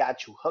thing that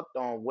got you hooked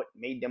on what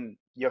made them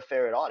your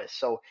favorite artist.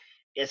 So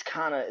it's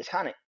kind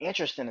of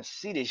interesting to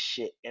see this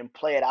shit and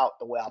play it out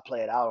the way I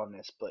play it out on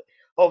this. But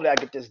hopefully I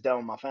get this done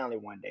with my family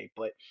one day.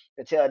 But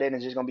until then,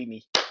 it's just gonna be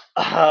me.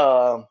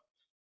 Um,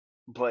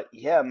 but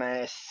yeah,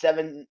 man, it's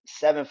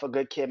 7-7 for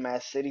Good Kid,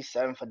 Mad City,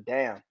 7 for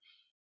Damn.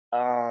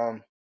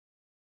 Um,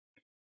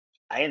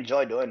 I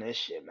enjoy doing this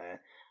shit, man.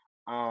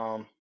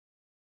 Um,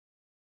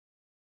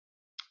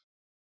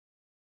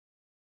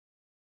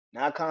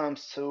 Now it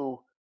comes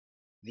to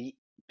the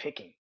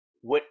picking.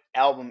 What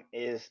album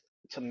is,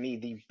 to me,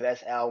 the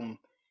best album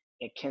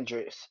in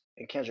Kendrick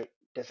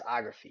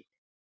discography?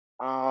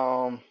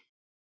 Um,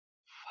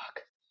 fuck.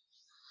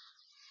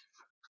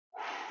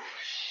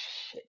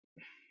 Shit.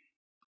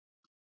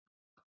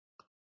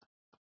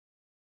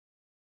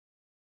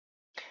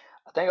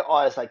 I think an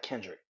artist like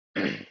Kendrick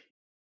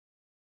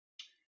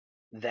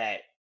that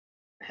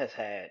has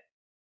had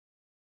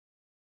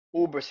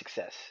uber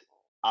success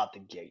out the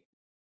gate.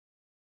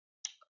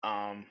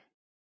 Um,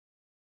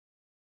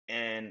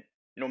 and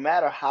no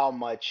matter how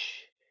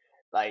much,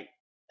 like,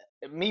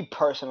 me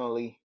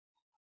personally,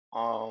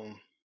 um,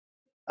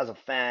 as a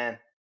fan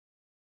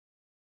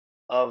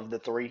of the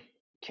three,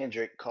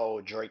 Kendrick,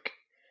 Cole, Drake,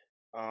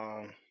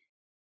 um,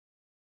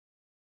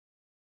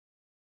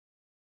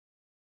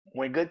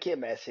 when Good Kid,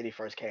 Mad City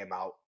first came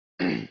out,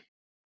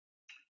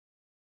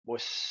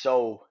 was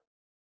so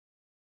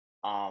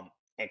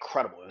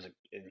incredible. It was an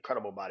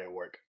incredible body of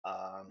work.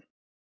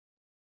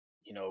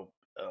 You know,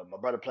 my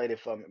brother played it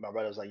for me. My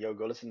brother was like, "Yo,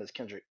 go listen to this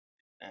Kendrick,"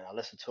 and I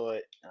listened to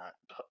it, and I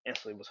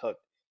instantly was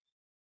hooked.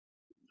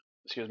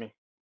 Excuse me.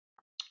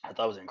 I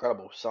thought it was an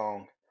incredible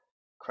song.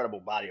 incredible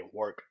body of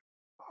work.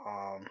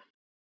 Um,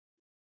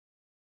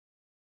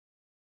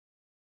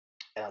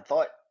 and I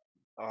thought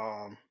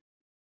um,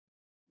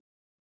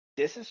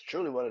 this is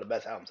truly one of the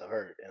best albums I've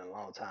heard in a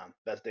long time.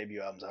 Best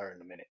debut albums I heard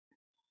in a minute.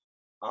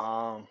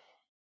 Um,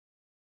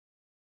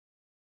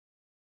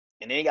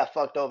 and then he got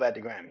fucked over at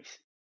the Grammys.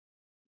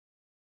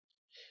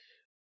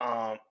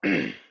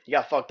 He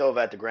got fucked over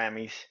at the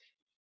Grammys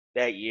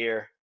that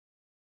year.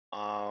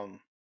 Um,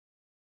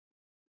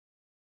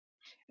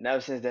 and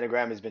ever since then, the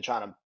Grammys been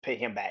trying to pay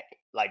him back,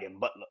 like in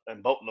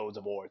boatloads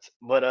of awards.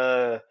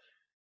 But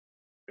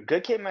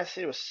Good Kid, Mad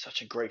City was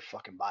such a great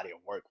fucking body of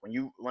work.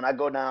 When I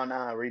go down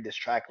now and read this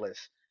track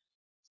list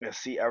and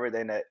see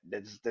everything that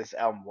this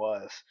album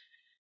was,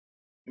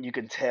 you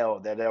can tell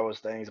that there was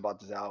things about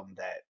this album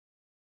that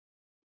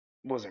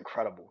was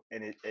incredible,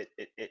 and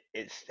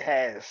it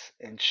has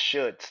and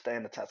should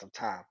stand the test of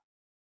time.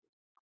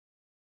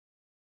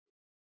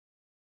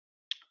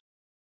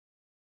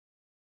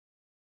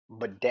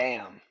 But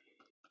damn,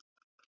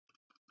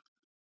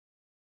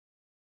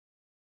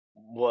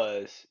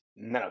 was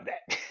none of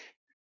that.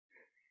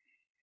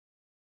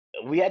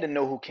 We had to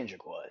know who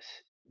Kendrick was.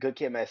 Good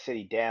Kid, Mad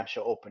City damn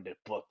sure opened the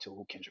book to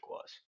who Kendrick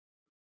was.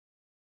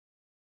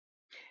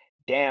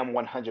 Damn,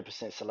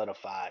 100%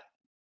 solidified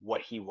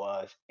what he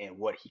was and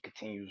what he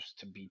continues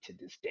to be to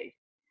this day.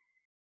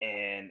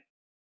 And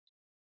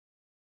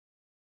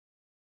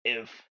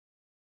if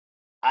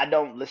I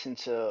don't listen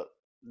to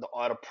the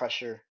Art of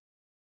Pressure,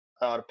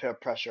 Art of Peer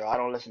Pressure, I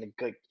don't listen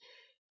to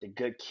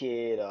Good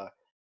Kid, or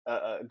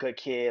Good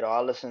Kid, or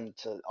I listen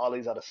to all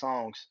these other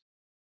songs.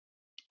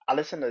 I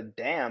listen to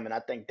Damn, and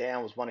I think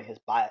Damn was one of his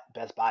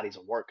best bodies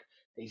of work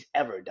that he's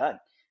ever done.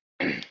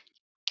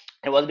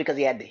 It wasn't because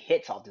he had the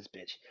hits off this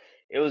bitch.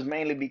 It was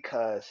mainly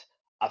because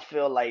I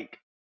feel like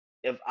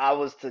if I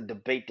was to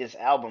debate this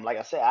album, like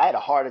I said, I had a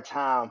harder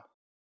time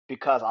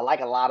because I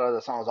like a lot of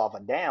the songs off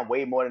of Damn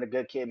way more than the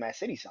Good Kid, Mad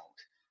City songs.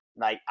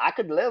 Like I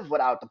could live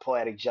without the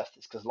Poetic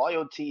Justice because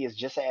Loyalty is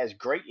just as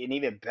great and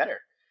even better.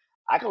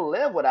 I could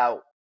live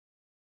without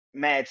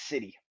Mad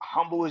City.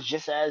 Humble is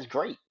just as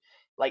great.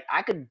 Like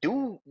I could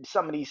do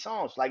some of these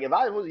songs. Like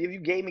if you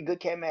gave me Good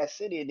Kid, Mad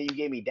City and then you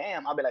gave me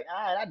Damn, I'll be like,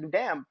 all right, I do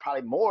Damn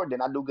probably more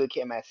than I do Good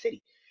Kid, Mad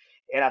City.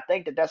 And I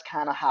think that that's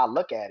kind of how I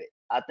look at it.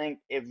 I think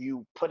if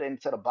you put it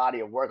into the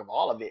body of work of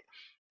all of it,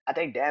 I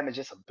think Damn is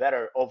just a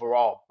better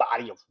overall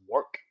body of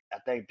work. I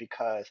think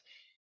because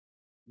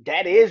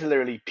that is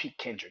literally peak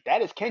Kendrick.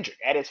 That is Kendrick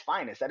at his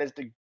finest. That is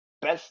the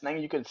best thing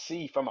you can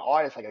see from an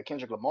artist like a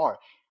Kendrick Lamar.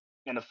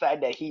 And the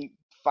fact that he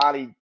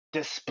finally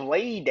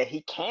displayed that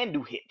he can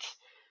do hits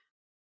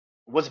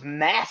was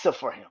massive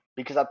for him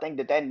because I think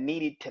that that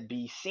needed to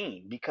be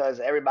seen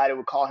because everybody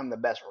would call him the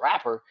best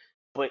rapper,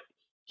 but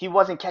he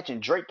wasn't catching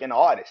Drake in the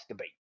artist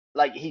debate.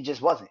 Like he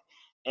just wasn't.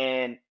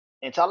 And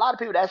and to a lot of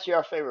people, that's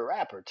your favorite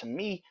rapper. To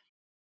me,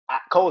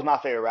 Cole's my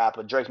favorite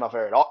rapper. Drake's my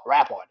favorite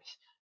rap artist.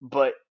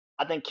 But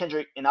I think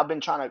Kendrick, and I've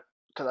been trying to,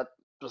 because I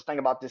was thinking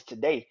about this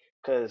today,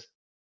 because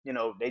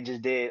they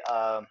just did.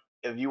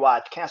 If you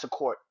watch Cancel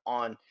Court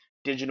on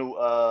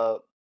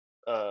digital,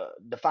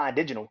 Define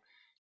Digital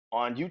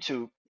on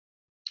YouTube,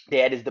 they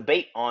had this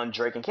debate on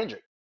Drake and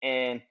Kendrick,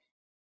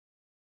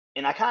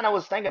 and I kind of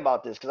was thinking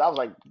about this because I was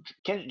like,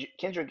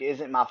 Kendrick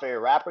isn't my favorite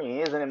rapper, and he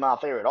isn't my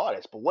favorite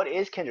artist. But what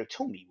is Kendrick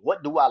to me?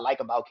 What do I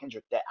like about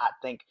Kendrick that I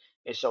think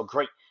is so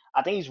great?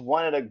 I think he's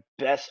one of the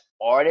best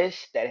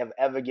artists that have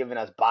ever given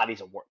us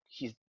bodies of work.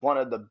 He's one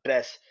of the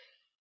best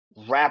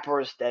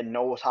rappers that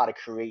knows how to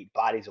create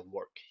bodies of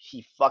work.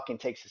 He fucking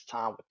takes his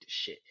time with this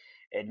shit.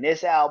 And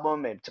this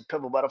album, and To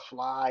Pimp a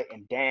Butterfly,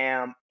 and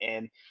Damn,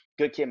 and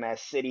Good Kid, Mad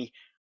City,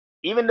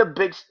 even the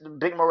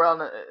big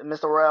Morel,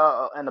 Mr.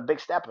 Morel, and the Big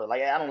Stepper.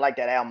 Like I don't like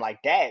that album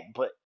like that,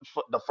 but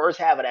the first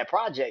half of that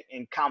project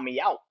and Count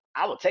Me Out,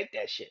 I would take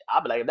that shit.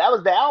 I'd be like, if that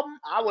was the album,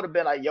 I would have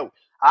been like, yo,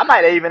 I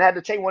might have even had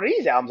to take one of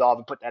these albums off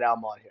and put that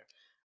album on here.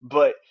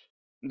 But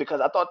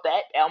because I thought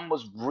that album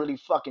was really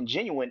fucking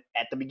genuine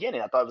at the beginning.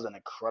 I thought it was an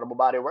incredible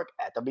body of work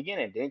at the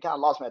beginning. Then it kind of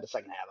lost me at the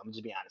second half. I'm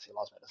just being honest, it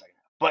lost me at the second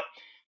half.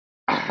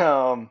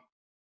 But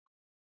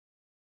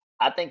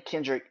I think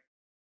Kendrick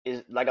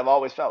is like I've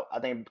always felt. I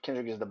think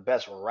Kendrick is the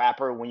best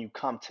rapper when you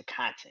come to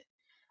content.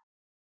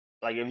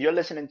 Like if you're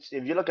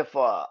looking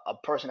for a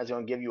person that's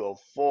gonna give you a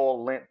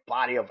full length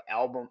body of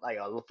album, like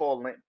a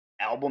full length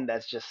album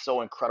that's just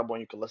so incredible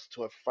and you can listen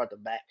to it front to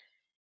back,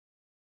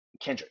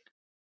 Kendrick.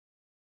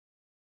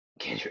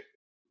 Kendrick.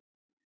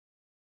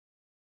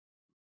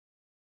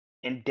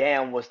 And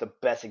Damn was the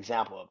best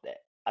example of that.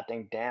 I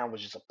think Damn was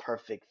just a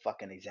perfect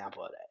fucking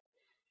example of that.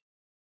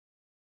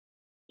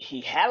 He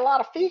had a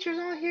lot of features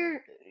on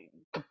here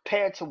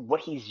compared to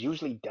what he's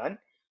usually done,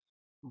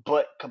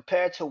 but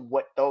compared to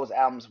what those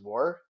albums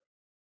were,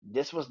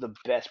 this was the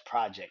best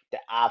project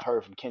that I've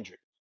heard from Kendrick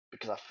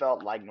because I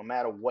felt like no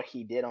matter what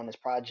he did on this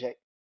project,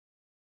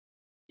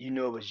 you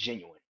knew it was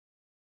genuine.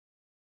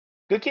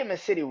 Good Kid, Mad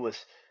City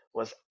was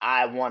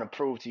I want to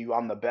prove to you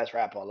I'm the best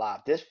rapper alive.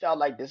 This felt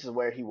like this is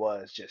where he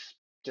was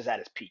just at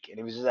his peak, and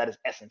he was just at his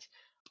essence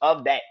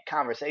of that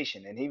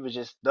conversation, and he was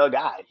just the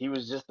guy. He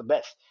was just the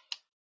best.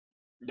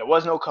 There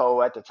was no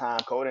Cole at the time.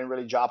 Cole didn't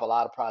really drop a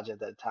lot of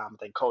projects at the time. I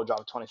think Cole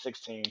dropped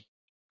 2016.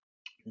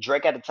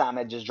 Drake at the time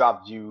had just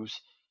dropped Views,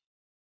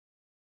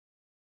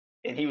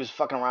 and he was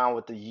fucking around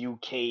with the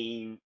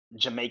UK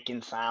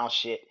Jamaican sound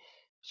shit.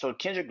 So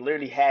Kendrick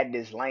literally had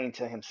this lane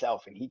to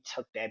himself, and he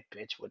took that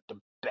bitch with the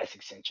best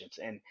extensions.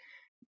 And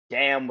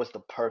Damn was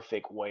the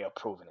perfect way of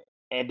proving it.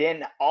 And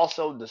then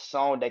also the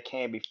song that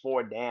came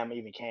before Damn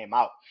even came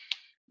out,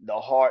 the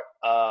Heart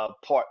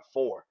Part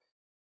Four.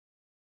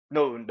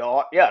 No, the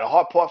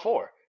Heart Part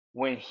Four.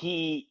 When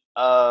he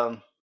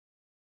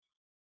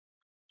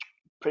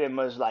pretty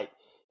much like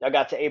y'all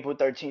got to April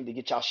 13th to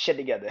get y'all shit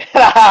together.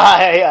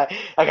 I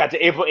got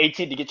to April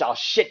 18th to get y'all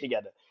shit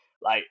together.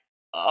 Like,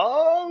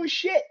 oh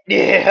shit.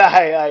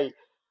 Yeah,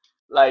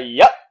 like,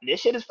 yep,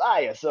 this shit is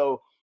fire.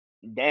 So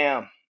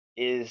Damn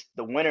is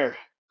the winner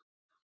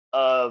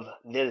of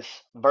this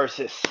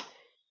versus.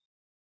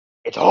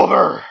 It's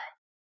over.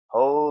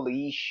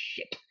 Holy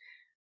shit.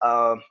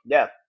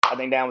 Yeah, I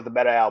think Damn was the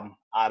better album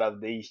out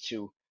of these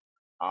two.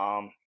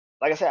 Um,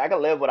 like I said, I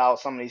could live without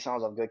some of these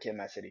songs of Good Kid,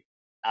 Mad City.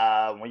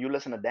 When you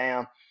listen to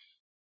Damn,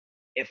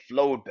 it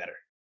flowed better.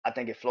 I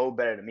think it flowed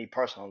better to me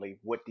personally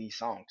with these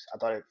songs. I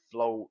thought it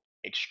flowed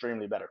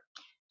extremely better.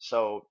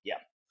 So yeah,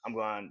 I'm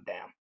going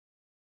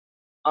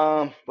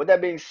Damn. With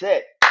that being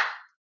said,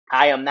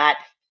 I am not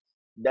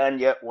done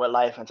yet with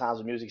Life and Times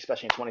of Music,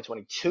 especially in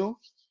 2022.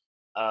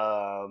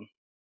 Um,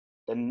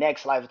 the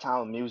next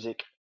Lifetime of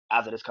Music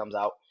after this comes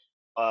out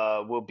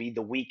will be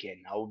The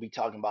Weeknd. I will be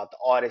talking about the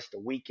artist, The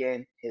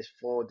Weeknd, his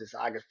full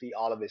discography,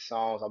 all of his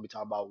songs. I'll be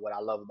talking about what I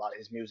love about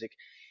his music.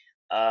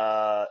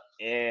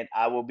 And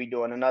I will be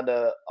doing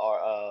another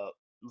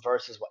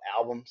verses with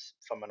albums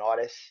from an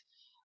artist.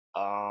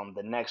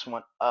 The next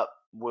one up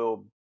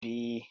will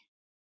be,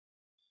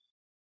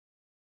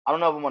 I don't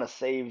know if I want to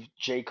save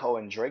J. Cole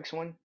and Drake's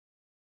one.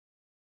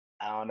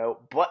 I don't know,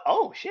 but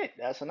oh shit,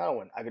 that's another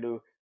one I could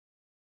do.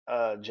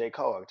 J.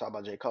 Cole. I could talk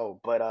about J. Cole,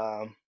 but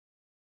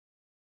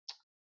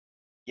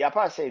yeah, I'll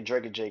probably save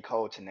Drake and J.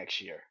 Cole to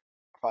next year.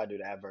 I'll probably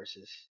do that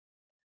versus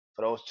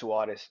for those two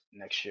artists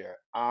next year.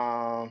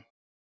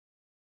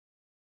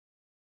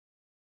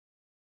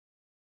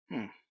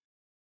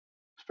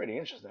 It's pretty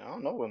interesting. I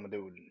don't know what I'm gonna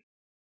do.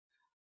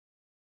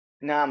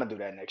 Nah, I'm gonna do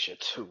that next year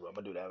too. I'm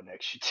gonna do that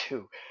next year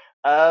too.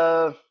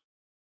 Uh,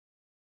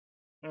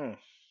 hmm.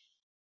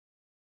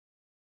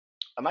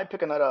 I might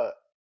pick another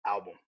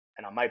album,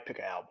 and I might pick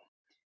an album.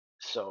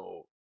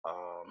 So,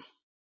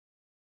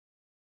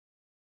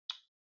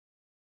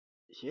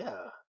 yeah.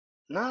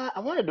 Nah, I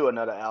want to do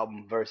another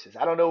album versus.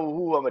 I don't know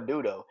who I'm gonna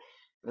do though.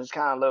 It's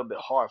kind of a little bit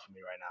hard for me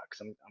right now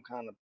because I'm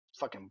kind of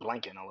fucking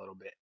blanking a little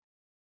bit.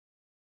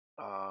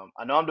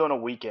 I know I'm doing a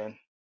weekend.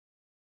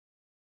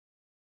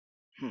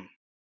 Hmm.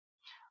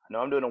 I know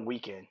I'm doing a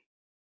weekend.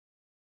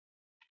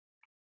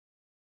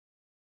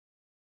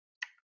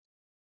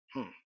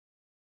 Hmm.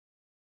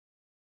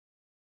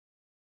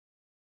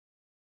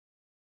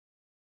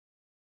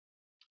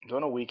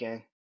 Doing a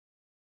weekend.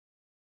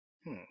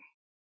 Hmm.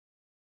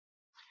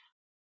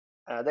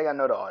 And I think I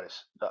know the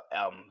artist, the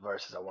album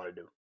verses I want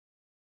to do.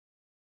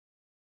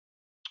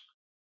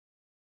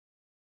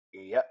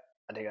 Yep.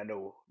 I think I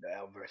know the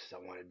album verses I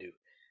want to do.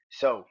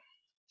 So,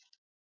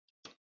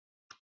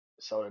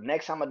 so the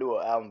next time I do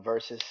an album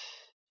versus,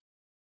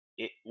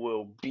 it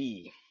will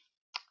be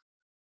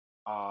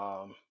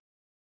um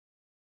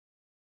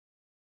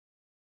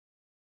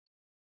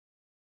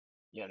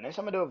yeah, next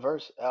time I do a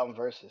verse album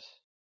versus,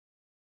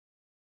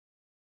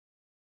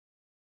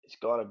 it's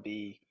gonna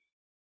be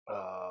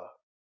uh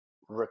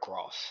Rick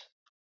Ross.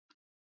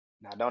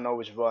 Now I don't know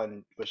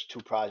which two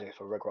projects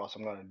for Rick Ross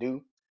I'm gonna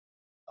do.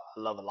 I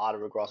love a lot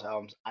of Rick Ross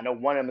albums. I know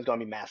one of them is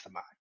gonna be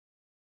Mastermind.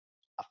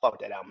 I fuck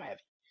with that album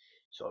heavy.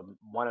 So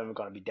one of them is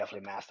gonna be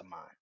definitely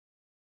Mastermind.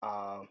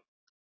 Um,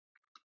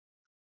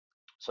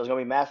 so it's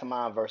gonna be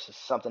Mastermind versus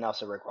something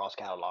else in Rick Ross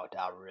catalog that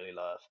I really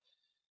love.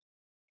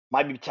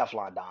 Might be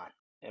Teflon Don.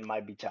 It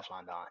might be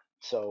Teflon Don.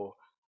 So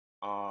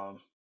um,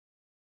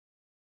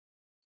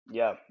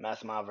 yeah,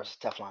 Mastermind versus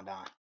Teflon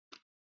Don.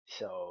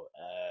 So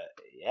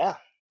yeah,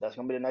 that's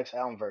gonna be the next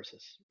album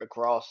versus Rick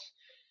Ross,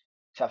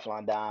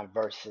 Teflon Don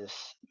versus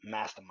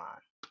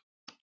Mastermind.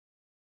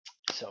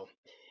 So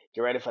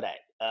get ready for that.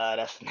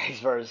 That's the next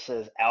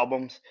versus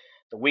albums.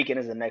 The Weeknd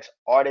is the next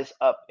artist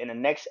up, and the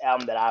next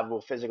album that I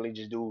will physically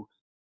just do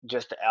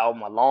just the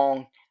album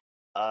alone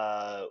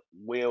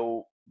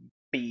will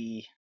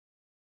be.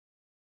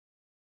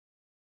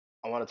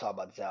 I want to talk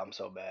about this album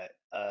so bad.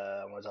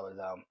 I want to talk about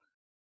this album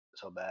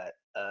so bad.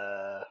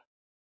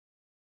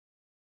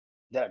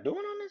 Did I do it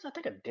on this? I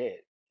think I did.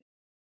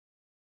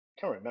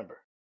 Can't remember.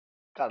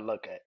 Gotta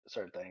look at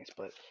certain things,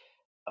 but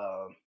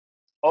um,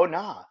 oh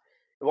nah,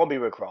 it won't be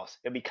Rick Ross.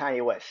 It'll be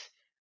Kanye West.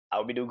 I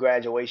will be do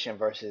Graduation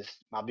versus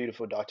My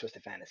Beautiful Dark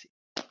Twisted Fantasy.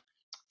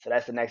 So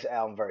that's the next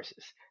album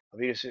versus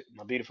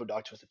My Beautiful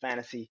Dark Twisted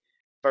Fantasy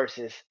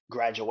versus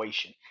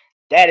Graduation.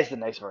 That is the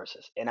next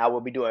versus, and I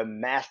will be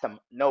doing Master.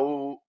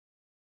 No,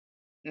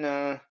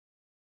 nah.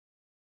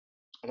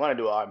 I want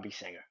to do an R&B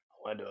singer.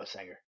 I want to do a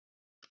singer.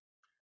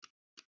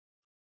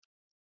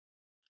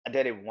 I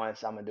did it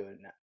once. I'm gonna do it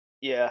now.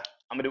 Yeah,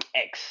 I'm gonna do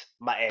X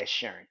by Ed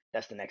Sheeran.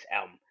 That's the next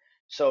album.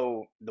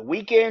 So the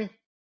weekend,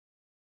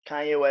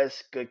 Kanye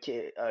West, Good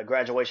Kid,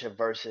 Graduation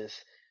versus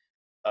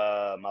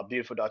My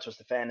Beautiful Dark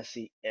Twisted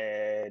Fantasy,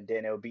 and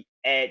then it'll be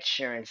Ed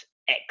Sheeran's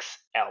X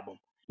album.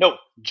 No,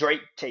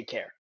 Drake, Take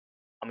Care.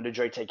 I'm gonna do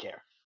Drake, Take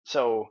Care.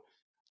 So,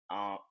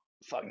 uh,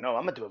 fuck no,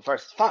 I'm gonna do it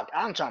first. Fuck,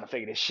 I'm trying to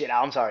figure this shit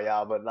out. I'm sorry,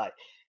 y'all, but like,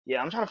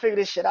 yeah, I'm trying to figure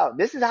this shit out.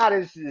 This is how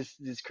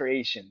this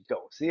creation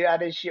goes. See how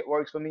this shit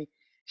works for me?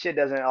 Shit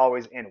doesn't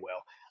always end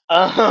well.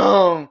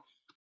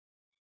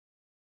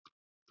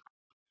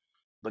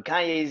 But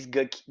Kanye's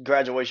Good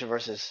Graduation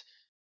versus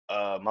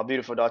My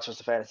Beautiful Dark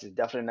Twisted Fantasy is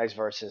definitely the next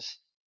versus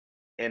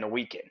in the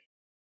weekend.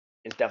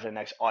 It's definitely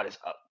the next artist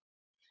up.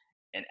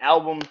 An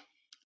album,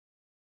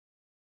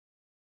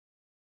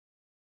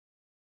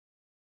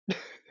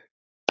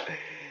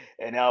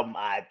 an album,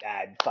 I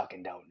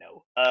fucking don't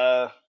know.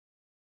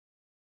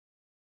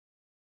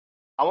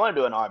 I want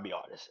to do an R&B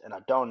artist, and I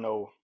don't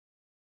know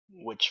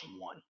which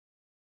one.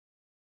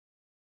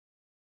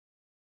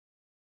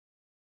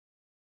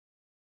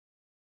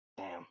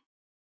 Damn,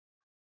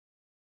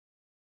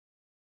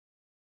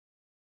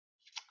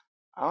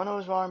 I don't know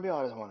which R&B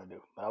artist I want to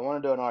do, but I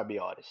want to do an R&B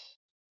artist.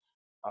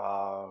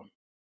 Um,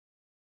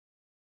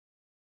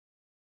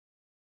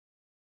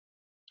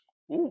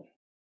 ooh,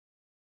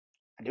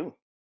 I do.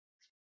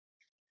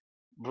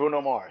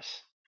 Bruno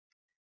Mars.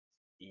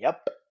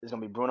 Yep, it's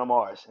gonna be Bruno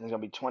Mars, and it's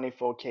gonna be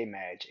 24K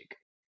Magic.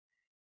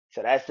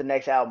 So that's the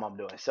next album I'm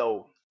doing.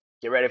 So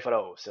get ready for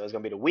those. So it's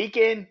gonna be the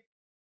weekend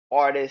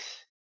artist,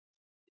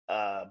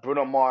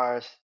 Bruno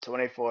Mars,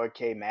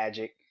 24K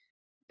Magic,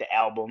 the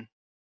album.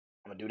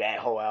 I'm gonna do that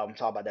whole album,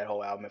 talk about that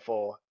whole album in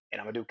full,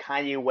 and I'm gonna do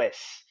Kanye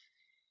West,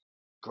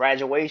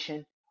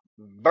 Graduation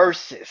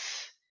versus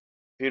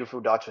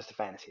Beautiful Dark Twisted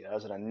Fantasy.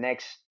 Those are the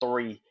next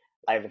three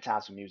Life and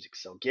Times of Music.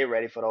 So get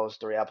ready for those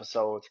three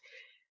episodes.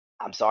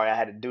 I'm sorry I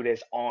had to do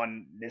this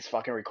on this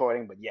fucking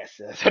recording, but yes,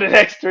 so the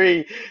next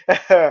three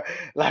Life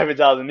and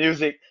Times of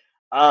Music.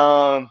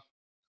 Um,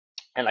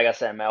 And like I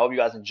said, man, I hope you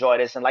guys enjoy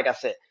this. And like I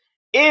said,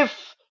 if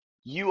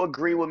you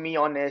agree with me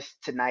on this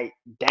tonight,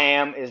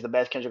 Damn is the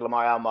best Kendrick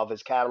Lamar album of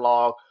his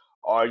catalog,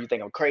 or you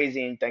think I'm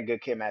crazy and you think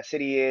Good Kid, Mad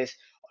City is,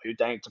 or you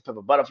think To Pimp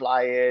a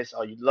Butterfly is,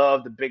 or you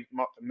love the big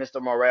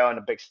Mr. Morale and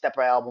the Big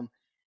Stepper album,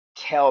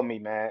 tell me,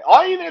 man.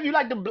 Or even if you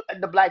like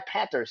the Black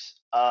Panthers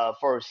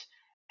first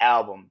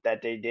album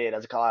that they did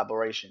as a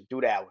collaboration,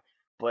 do that one.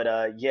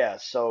 But yeah,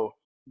 so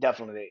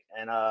definitely.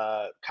 And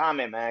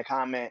comment, man,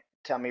 comment.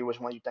 Tell me which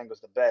one you think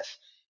was the best.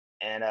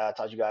 And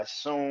talk to you guys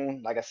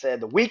soon. Like I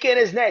said, the weekend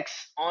is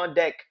next on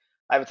deck.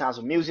 Live Times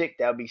with Music.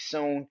 That'll be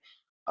soon.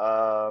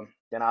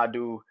 Then I'll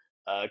do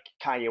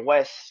Kanye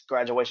West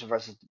Graduation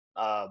versus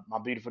My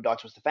Beautiful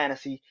Dark Twisted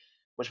Fantasy,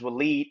 which will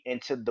lead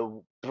into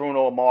the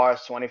Bruno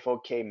Mars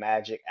 24K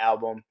Magic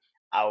album.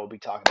 I will be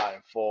talking about it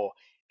in full.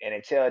 And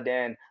until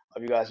then,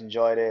 hope you guys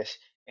enjoy this.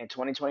 In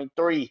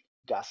 2023,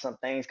 got some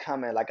things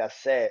coming, like I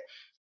said.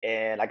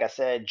 And like I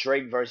said,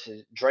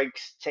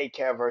 Drake's Take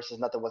Care versus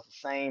Nothing Was the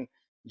Same.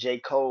 J.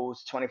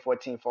 Cole's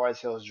 2014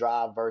 Forest Hills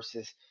Drive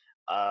versus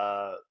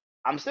uh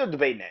I'm still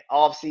debating that.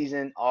 Off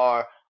season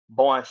or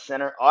Born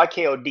Center or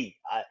KOD.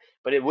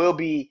 But it will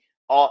be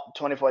all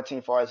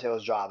 2014 Forest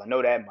Hills Drive. I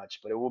know that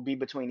much, but it will be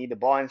between either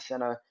Barn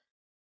Center.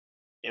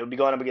 It will be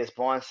going up against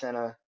Barn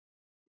Center,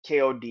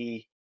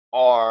 KOD,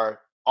 or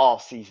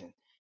Off Season.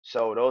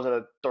 So those are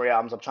the three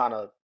albums I'm trying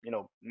to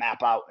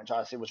map out and try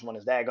to see which one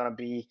is that gonna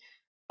be.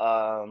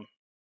 Um,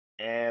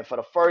 and for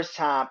the first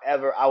time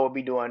ever, I will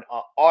be doing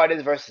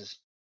artist versus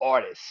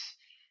artist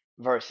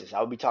versus. I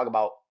will be talking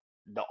about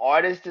the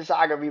artist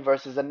discography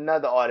versus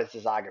another artist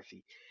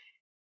discography,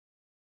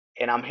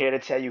 and I'm here to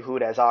tell you who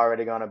that's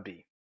already gonna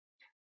be.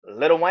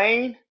 Lil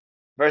Wayne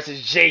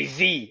versus Jay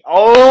Z.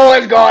 Oh,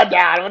 it's going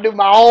down. I'm gonna do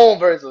my own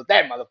versus with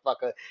that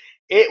motherfucker.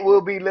 It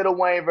will be Lil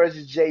Wayne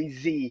versus Jay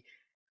Z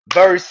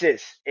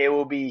versus. It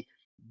will be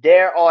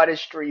their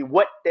artistry,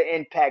 what the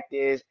impact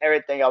is,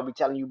 everything. I'll be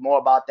telling you more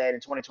about that in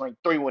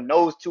 2023 when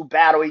those two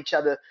battle each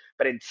other.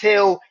 But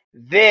until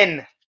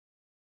then,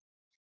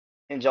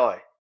 enjoy.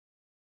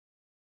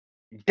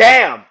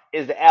 Damn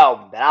is the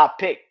album that I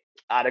picked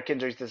out of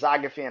Kendrick's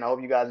discography, and I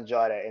hope you guys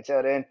enjoy that.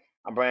 Until then,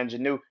 I'm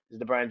Brandon Janu. This is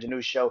the Brandon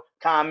Janu Show.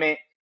 Comment,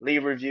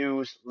 leave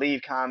reviews,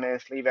 leave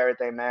comments, leave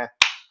everything, man.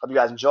 Hope you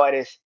guys enjoy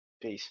this.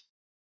 Peace.